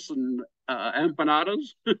tapas and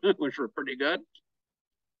empanadas, which were pretty good.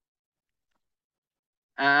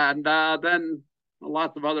 And then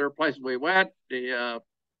lots of other places we went. This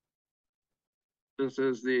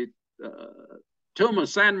is the tomb of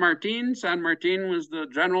San Martin. San Martin was the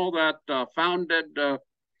general that founded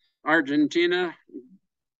Argentina,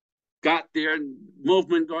 got their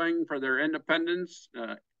movement going for their independence.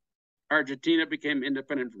 Argentina became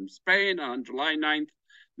independent from Spain on July 9th,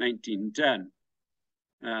 1910.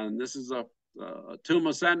 And this is a tomb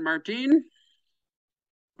of San Martin,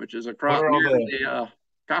 which is across near the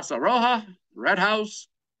Casa Roja, Red House,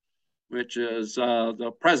 which is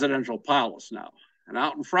the presidential palace now. And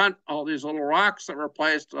out in front, all these little rocks that were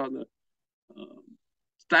placed on the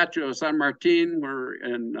statue of San Martin were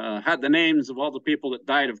and had the names of all the people that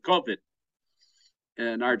died of COVID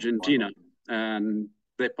in Argentina. And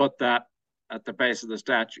they put that at the base of the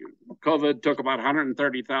statue. COVID took about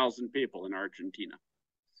 130,000 people in Argentina.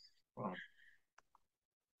 Wow.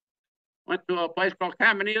 Went to a place called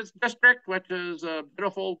Caminillas District, which is a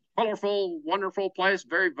beautiful, colorful, wonderful place,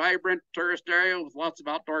 very vibrant tourist area with lots of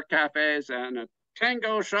outdoor cafes and a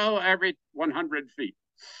tango show every 100 feet.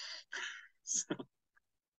 So,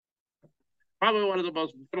 probably one of the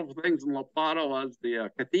most beautiful things in La Plata was the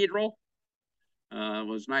cathedral. It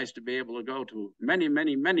was nice to be able to go to many,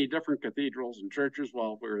 many, many different cathedrals and churches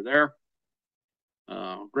while we were there.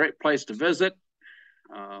 Great place to visit.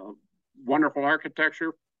 Wonderful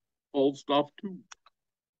architecture, old stuff too.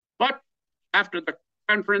 But after the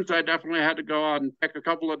conference, I definitely had to go out and take a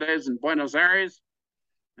couple of days in Buenos Aires.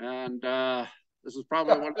 And this is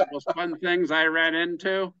probably one of the most fun things I ran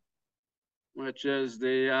into, which is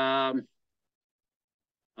the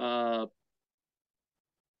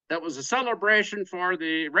that was a celebration for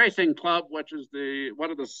the racing club, which is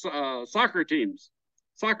one of the soccer teams,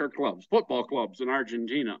 soccer clubs, football clubs in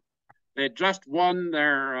Argentina. They just won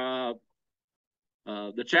their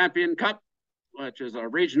the Champion Cup, which is a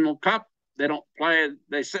regional cup. They don't play.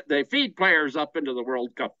 They feed players up into the World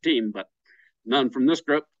Cup team, but none from this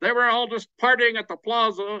group. They were all just partying at the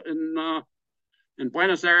plaza in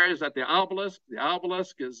Buenos Aires at the obelisk. The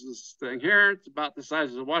obelisk is this thing here. It's about the size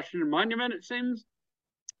of the Washington Monument, it seems.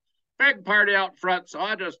 Big party out front, so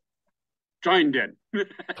I just joined in.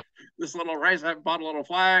 This little race, I bought a little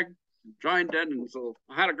flag, joined in, and so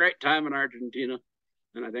I had a great time in Argentina,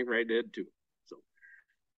 and I think Ray did too. So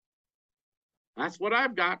that's what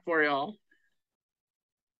I've got for y'all.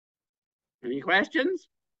 Any questions?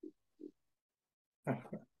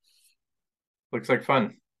 Looks like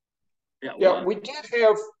fun. Yeah, we did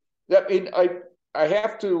have that. I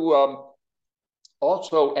have to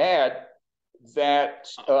also add that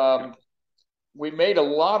we made a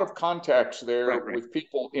lot of contacts there with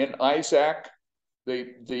people in SIAC,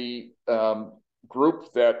 the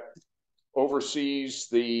group that oversees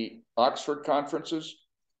the Oxford conferences,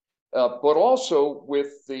 but also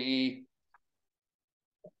with the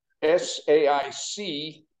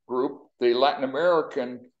SAIC group, the Latin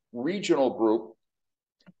American regional group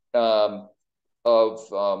of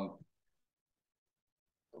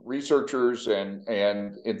researchers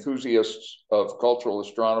and enthusiasts of cultural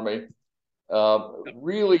astronomy.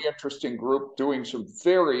 Really interesting group doing some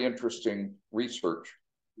very interesting research.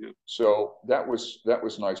 Yeah. So that was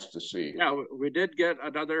nice to see. Yeah, we did get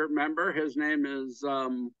another member. His name is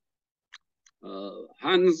Hans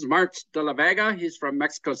Martz de la Vega. He's from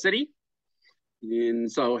Mexico City.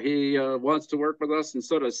 And so he wants to work with us, and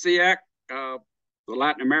so does SIAC, the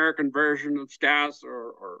Latin American version of SCAAS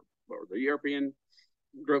or the European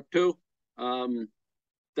group too.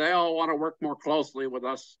 They all want to work more closely with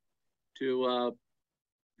us to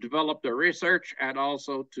develop their research, and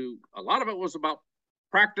also a lot of it was about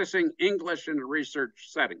practicing English in a research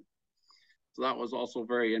setting. So that was also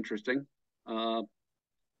very interesting. The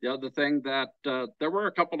other thing that there were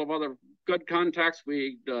a couple of other good contacts.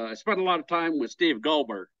 We spent a lot of time with Steve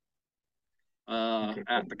Goldberg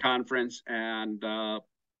at the conference, and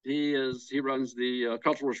he runs the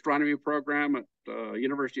cultural astronomy program at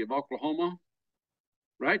University of Oklahoma,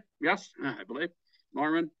 right? Yes, I believe.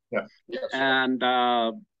 Norman? Yeah. Yes. And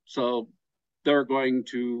so they're going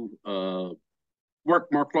to work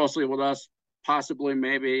more closely with us, possibly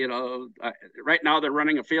maybe, right now they're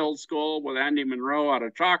running a field school with Andy Monroe out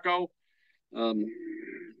of Chaco,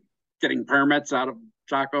 getting permits out of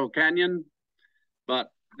Chaco Canyon,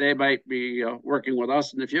 but they might be working with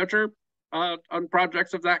us in the future on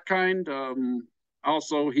projects of that kind.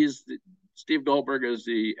 Also, Steve Goldberg is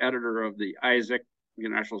the editor of the ISAC,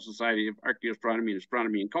 International Society of Archaeoastronomy and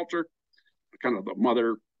Astronomy and Culture, kind of the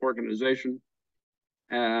mother organization.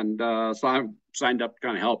 And so I've signed up to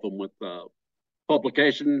kind of help him with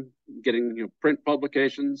publication, getting print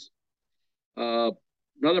publications.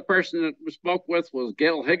 Another person that we spoke with was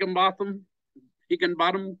Gail Higginbotham.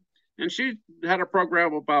 Higginbottom, and she had a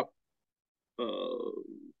program about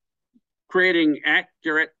creating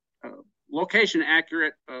accurate,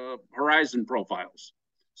 location-accurate horizon profiles,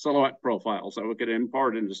 silhouette profiles that we could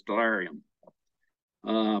import into Stellarium.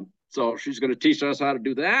 So she's going to teach us how to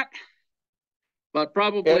do that. But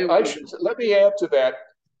probably let me add to that,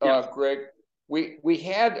 yes. Greg. We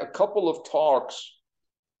had a couple of talks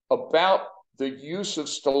about the use of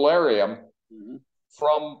Stellarium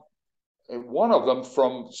from one of them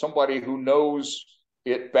from somebody who knows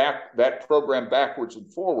that program backwards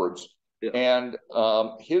and forwards. Yeah. And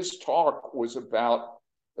his talk was about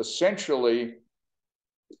essentially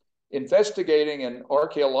investigating an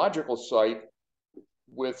archaeological site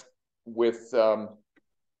with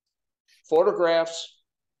photographs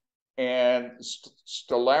and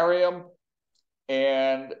Stellarium,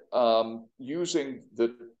 and using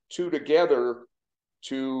the two together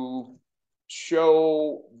to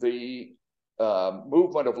show the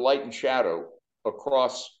movement of light and shadow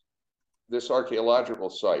across this archaeological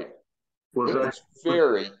site. It's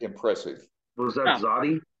very impressive. Was that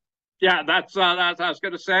Zadi? Yeah, that's what I was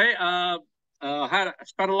going to say.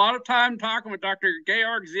 Spent a lot of time talking with Dr.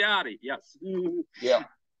 Georg Ziadi. Yes. Yeah.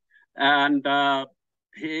 And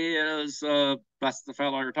he is, that's the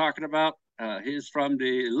fellow you're talking about. He's from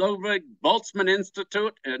the Ludwig Boltzmann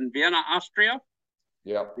Institute in Vienna, Austria.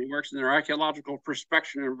 Yeah. He works in their archaeological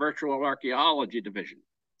prospection and virtual archaeology division.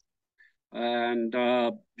 And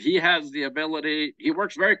he has the ability, he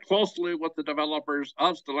works very closely with the developers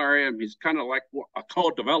of Stellarium. He's kind of like a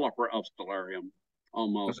co-developer of Stellarium,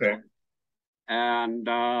 almost. Okay. And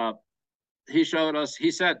he showed us, he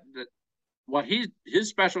said that his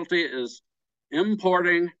specialty is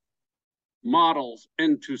importing models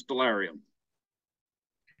into Stellarium.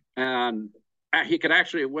 And he could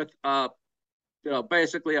actually, with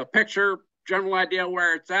basically a picture, general idea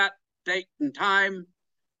where it's at, date and time,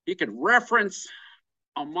 he could reference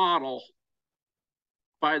a model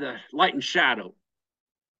by the light and shadow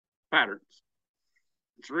patterns.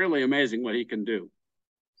 It's really amazing what he can do.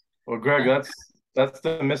 Well, Greg, that's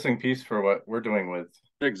the missing piece for what we're doing with.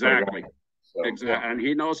 Exactly. So, exactly. yeah. And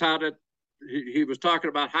he knows how to, he was talking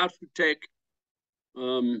about how to take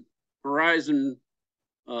horizon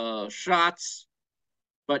shots,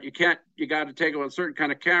 but you got to take it with a certain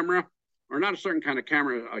kind of camera, or not a certain kind of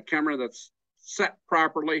camera, a camera that's set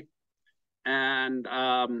properly. And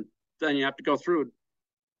then you have to go through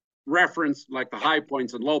reference like the high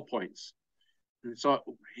points and low points. And so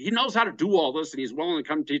he knows how to do all this, and he's willing to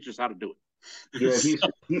come teach us how to do it.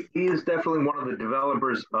 Yeah, he is definitely one of the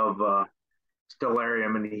developers of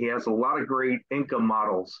Stellarium, and he has a lot of great Inca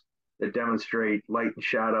models that demonstrate light and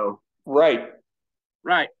shadow. Right.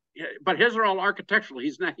 Right. Yeah, but his are all architectural.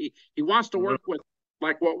 He's not. He wants to work with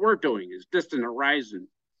like what we're doing, is distant horizon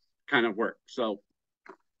kind of work. So,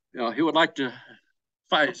 you know, he would like to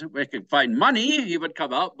if we could find money, he would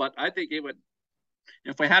come out. But I think he would,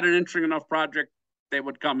 if we had an interesting enough project, they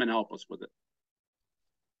would come and help us with it.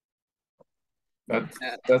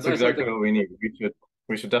 That's exactly what we need.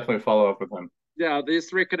 We should definitely follow up with him. Yeah, these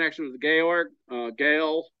three connections with Georg,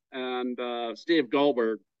 Gail, and Steve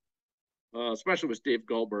Goldberg, especially with Steve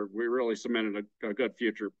Goldberg, we really cemented a good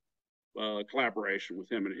future collaboration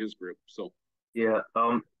with him and his group. So yeah,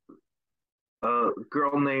 a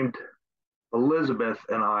girl named Elizabeth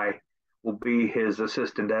and I will be his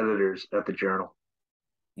assistant editors at the journal.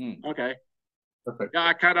 Okay. Perfect. Yeah,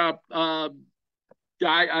 I kind of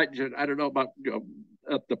I don't know about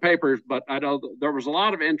the papers, but I know there was a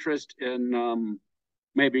lot of interest in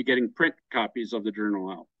maybe getting print copies of the journal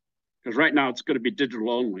out, because right now it's going to be digital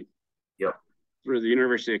only. Yep. Through the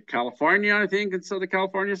University of California, I think, in Southern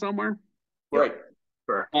California somewhere. Right.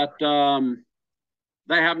 Sure. But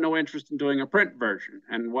they have no interest in doing a print version.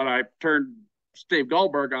 And what I turned Steve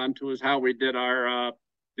Goldberg onto is how we did our,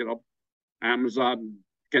 Amazon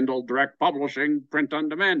Kindle Direct Publishing print on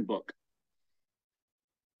demand book.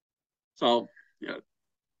 So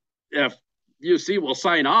if UC will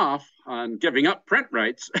sign off on giving up print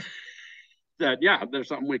rights, that there's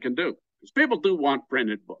something we can do. Because people do want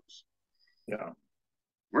printed books. Yeah.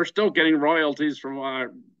 We're still getting royalties from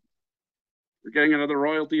we're getting another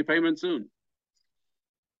royalty payment soon.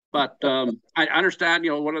 But I understand,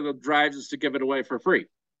 one of the drives is to give it away for free,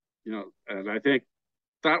 and I think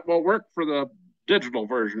that will work for the digital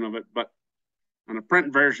version of it, but on a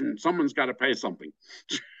print version, someone's got to pay something.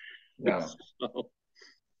 Yeah. So,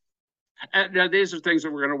 and these are things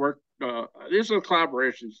that we're going to work. These are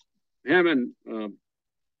collaborations. Him and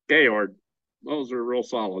Georg, those are real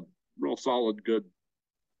solid, good,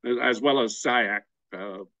 as well as SIAC,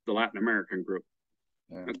 the Latin American group.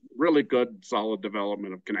 Yeah. Really good, solid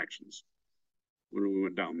development of connections. when we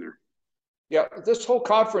went down there. Yeah, this whole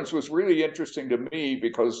conference was really interesting to me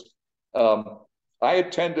because I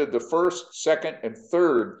attended the first, second, and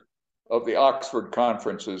third of the Oxford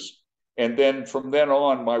conferences. And then from then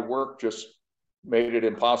on, my work just made it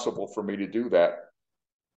impossible for me to do that.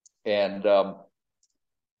 And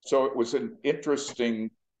so it was an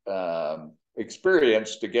interesting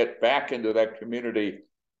experience to get back into that community,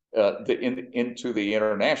 into the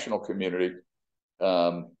international community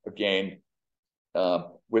again,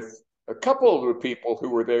 with a couple of the people who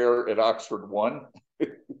were there at Oxford I.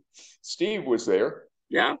 Steve was there,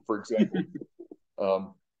 yeah, for example.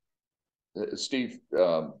 Steve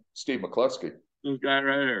McCluskey. This guy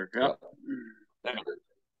right here. Yep.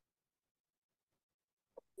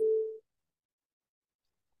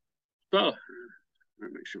 So, let me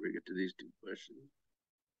make sure we get to these two questions.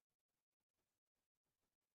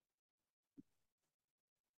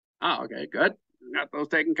 Oh, okay, good. Got those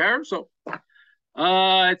taken care of. So,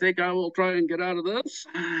 I think I will try and get out of this.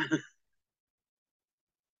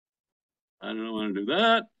 I don't want to do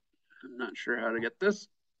that. I'm not sure how to get this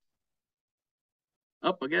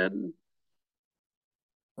up again.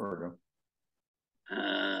 There we go.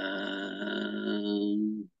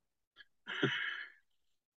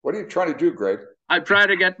 What are you trying to do, Greg? I try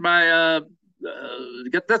to get my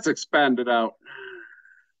get this expanded out.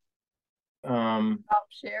 Stop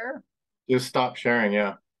share. Just stop sharing,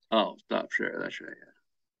 yeah. Oh, stop share. That's right.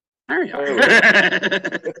 There you are.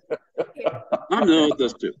 I'm doing with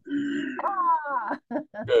this too. Ah.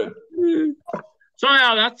 Good. So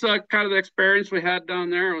yeah, that's kind of the experience we had down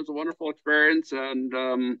there. It was a wonderful experience,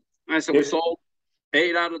 and I said we sold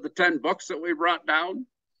 8 out of the 10 books that we brought down.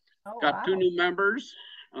 Oh, Got wow. 2 new members.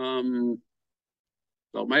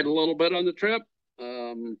 So made a little bit on the trip.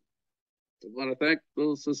 I want to thank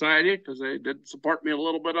the society because they did support me a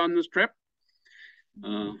little bit on this trip.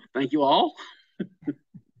 Thank you all.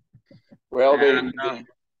 Well,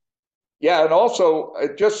 yeah, and also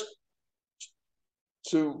just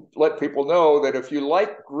to let people know that if you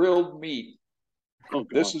like grilled meat,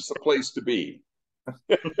 this is the place to be.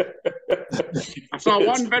 I saw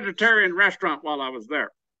one vegetarian restaurant while I was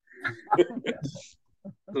there.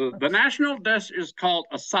 The national dish is called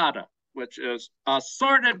asada, which is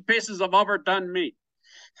assorted pieces of overdone meat.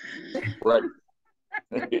 Right.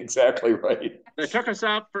 Exactly right. They took us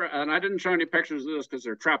out for, and I didn't show any pictures of this because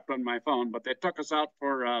they're trapped on my phone, but they took us out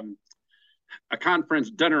for a conference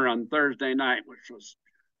dinner on Thursday night, which was,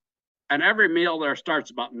 and every meal there starts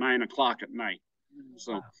about 9 o'clock at night.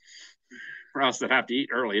 So for us that have to eat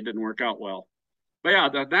early, it didn't work out well. But yeah,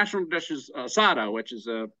 the national dish is asada, which is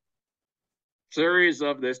a series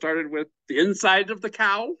of, they started with the inside of the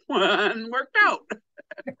cow and worked out.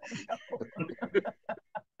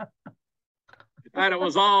 And it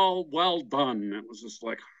was all well done. It was just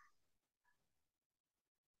like,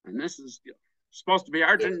 and this is supposed to be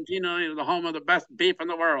Argentina, the home of the best beef in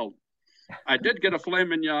the world. I did get a filet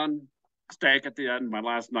mignon steak at the end of my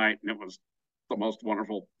last night, and it was the most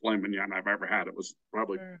wonderful filet mignon I've ever had. It was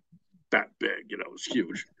probably that big, it was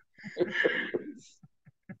huge.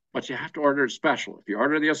 But you have to order it special. If you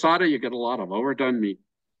order the asada, you get a lot of overdone meat.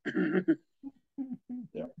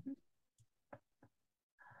 Yeah.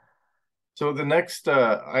 So the next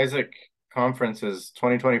ISAC conference is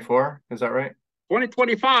 2024, is that right?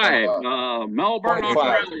 2025, Melbourne, 25.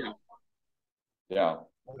 Australia. Yeah.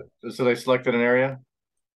 So they selected an area?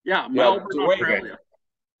 Yeah, Melbourne, Dwayne, Australia.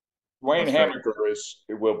 Dwayne Hammaker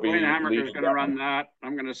will be. Dwayne Hammaker's going to run that.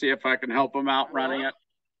 I'm going to see if I can help him out running it.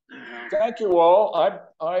 Thank you all.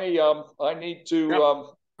 I need to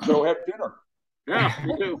go have dinner. Yeah,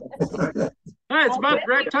 me too. Hey, it's about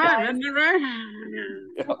the right time, isn't it, Ray?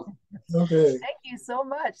 Yeah. Okay. Thank you so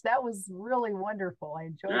much. That was really wonderful. I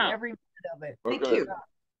enjoyed every minute of it. Thank you.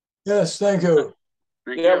 Yes, thank you.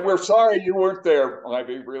 We're sorry you weren't there,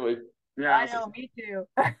 Ivy, really. Yeah, I know, me too.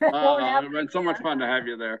 It's been so much fun to have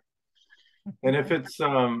you there. And if it's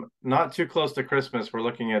not too close to Christmas, we're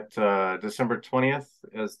looking at December 20th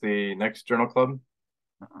as the next journal club.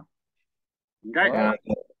 Okay. And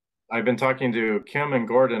I've been talking to Kim and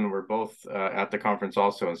Gordon. We're both at the conference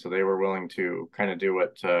also, and so they were willing to kind of do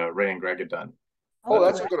what Ray and Greg had done. Oh,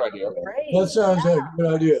 that's a good idea. That sounds like a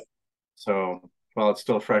good idea. So while it's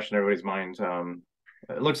still fresh in everybody's mind,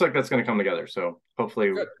 it looks like that's going to come together. So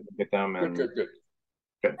hopefully we'll get them. And good. Good.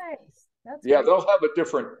 Nice. That's Yeah, great.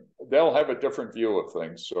 they'll have a different view of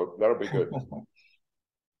things, so that'll be good.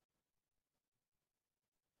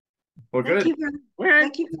 Well, good.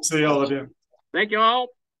 Thank you. See all of you. Thank you all.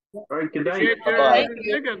 All right, good night. Bye-bye.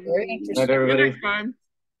 Good night, everybody.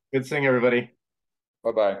 Good seeing everybody.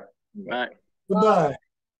 Bye-bye. Bye. Goodbye.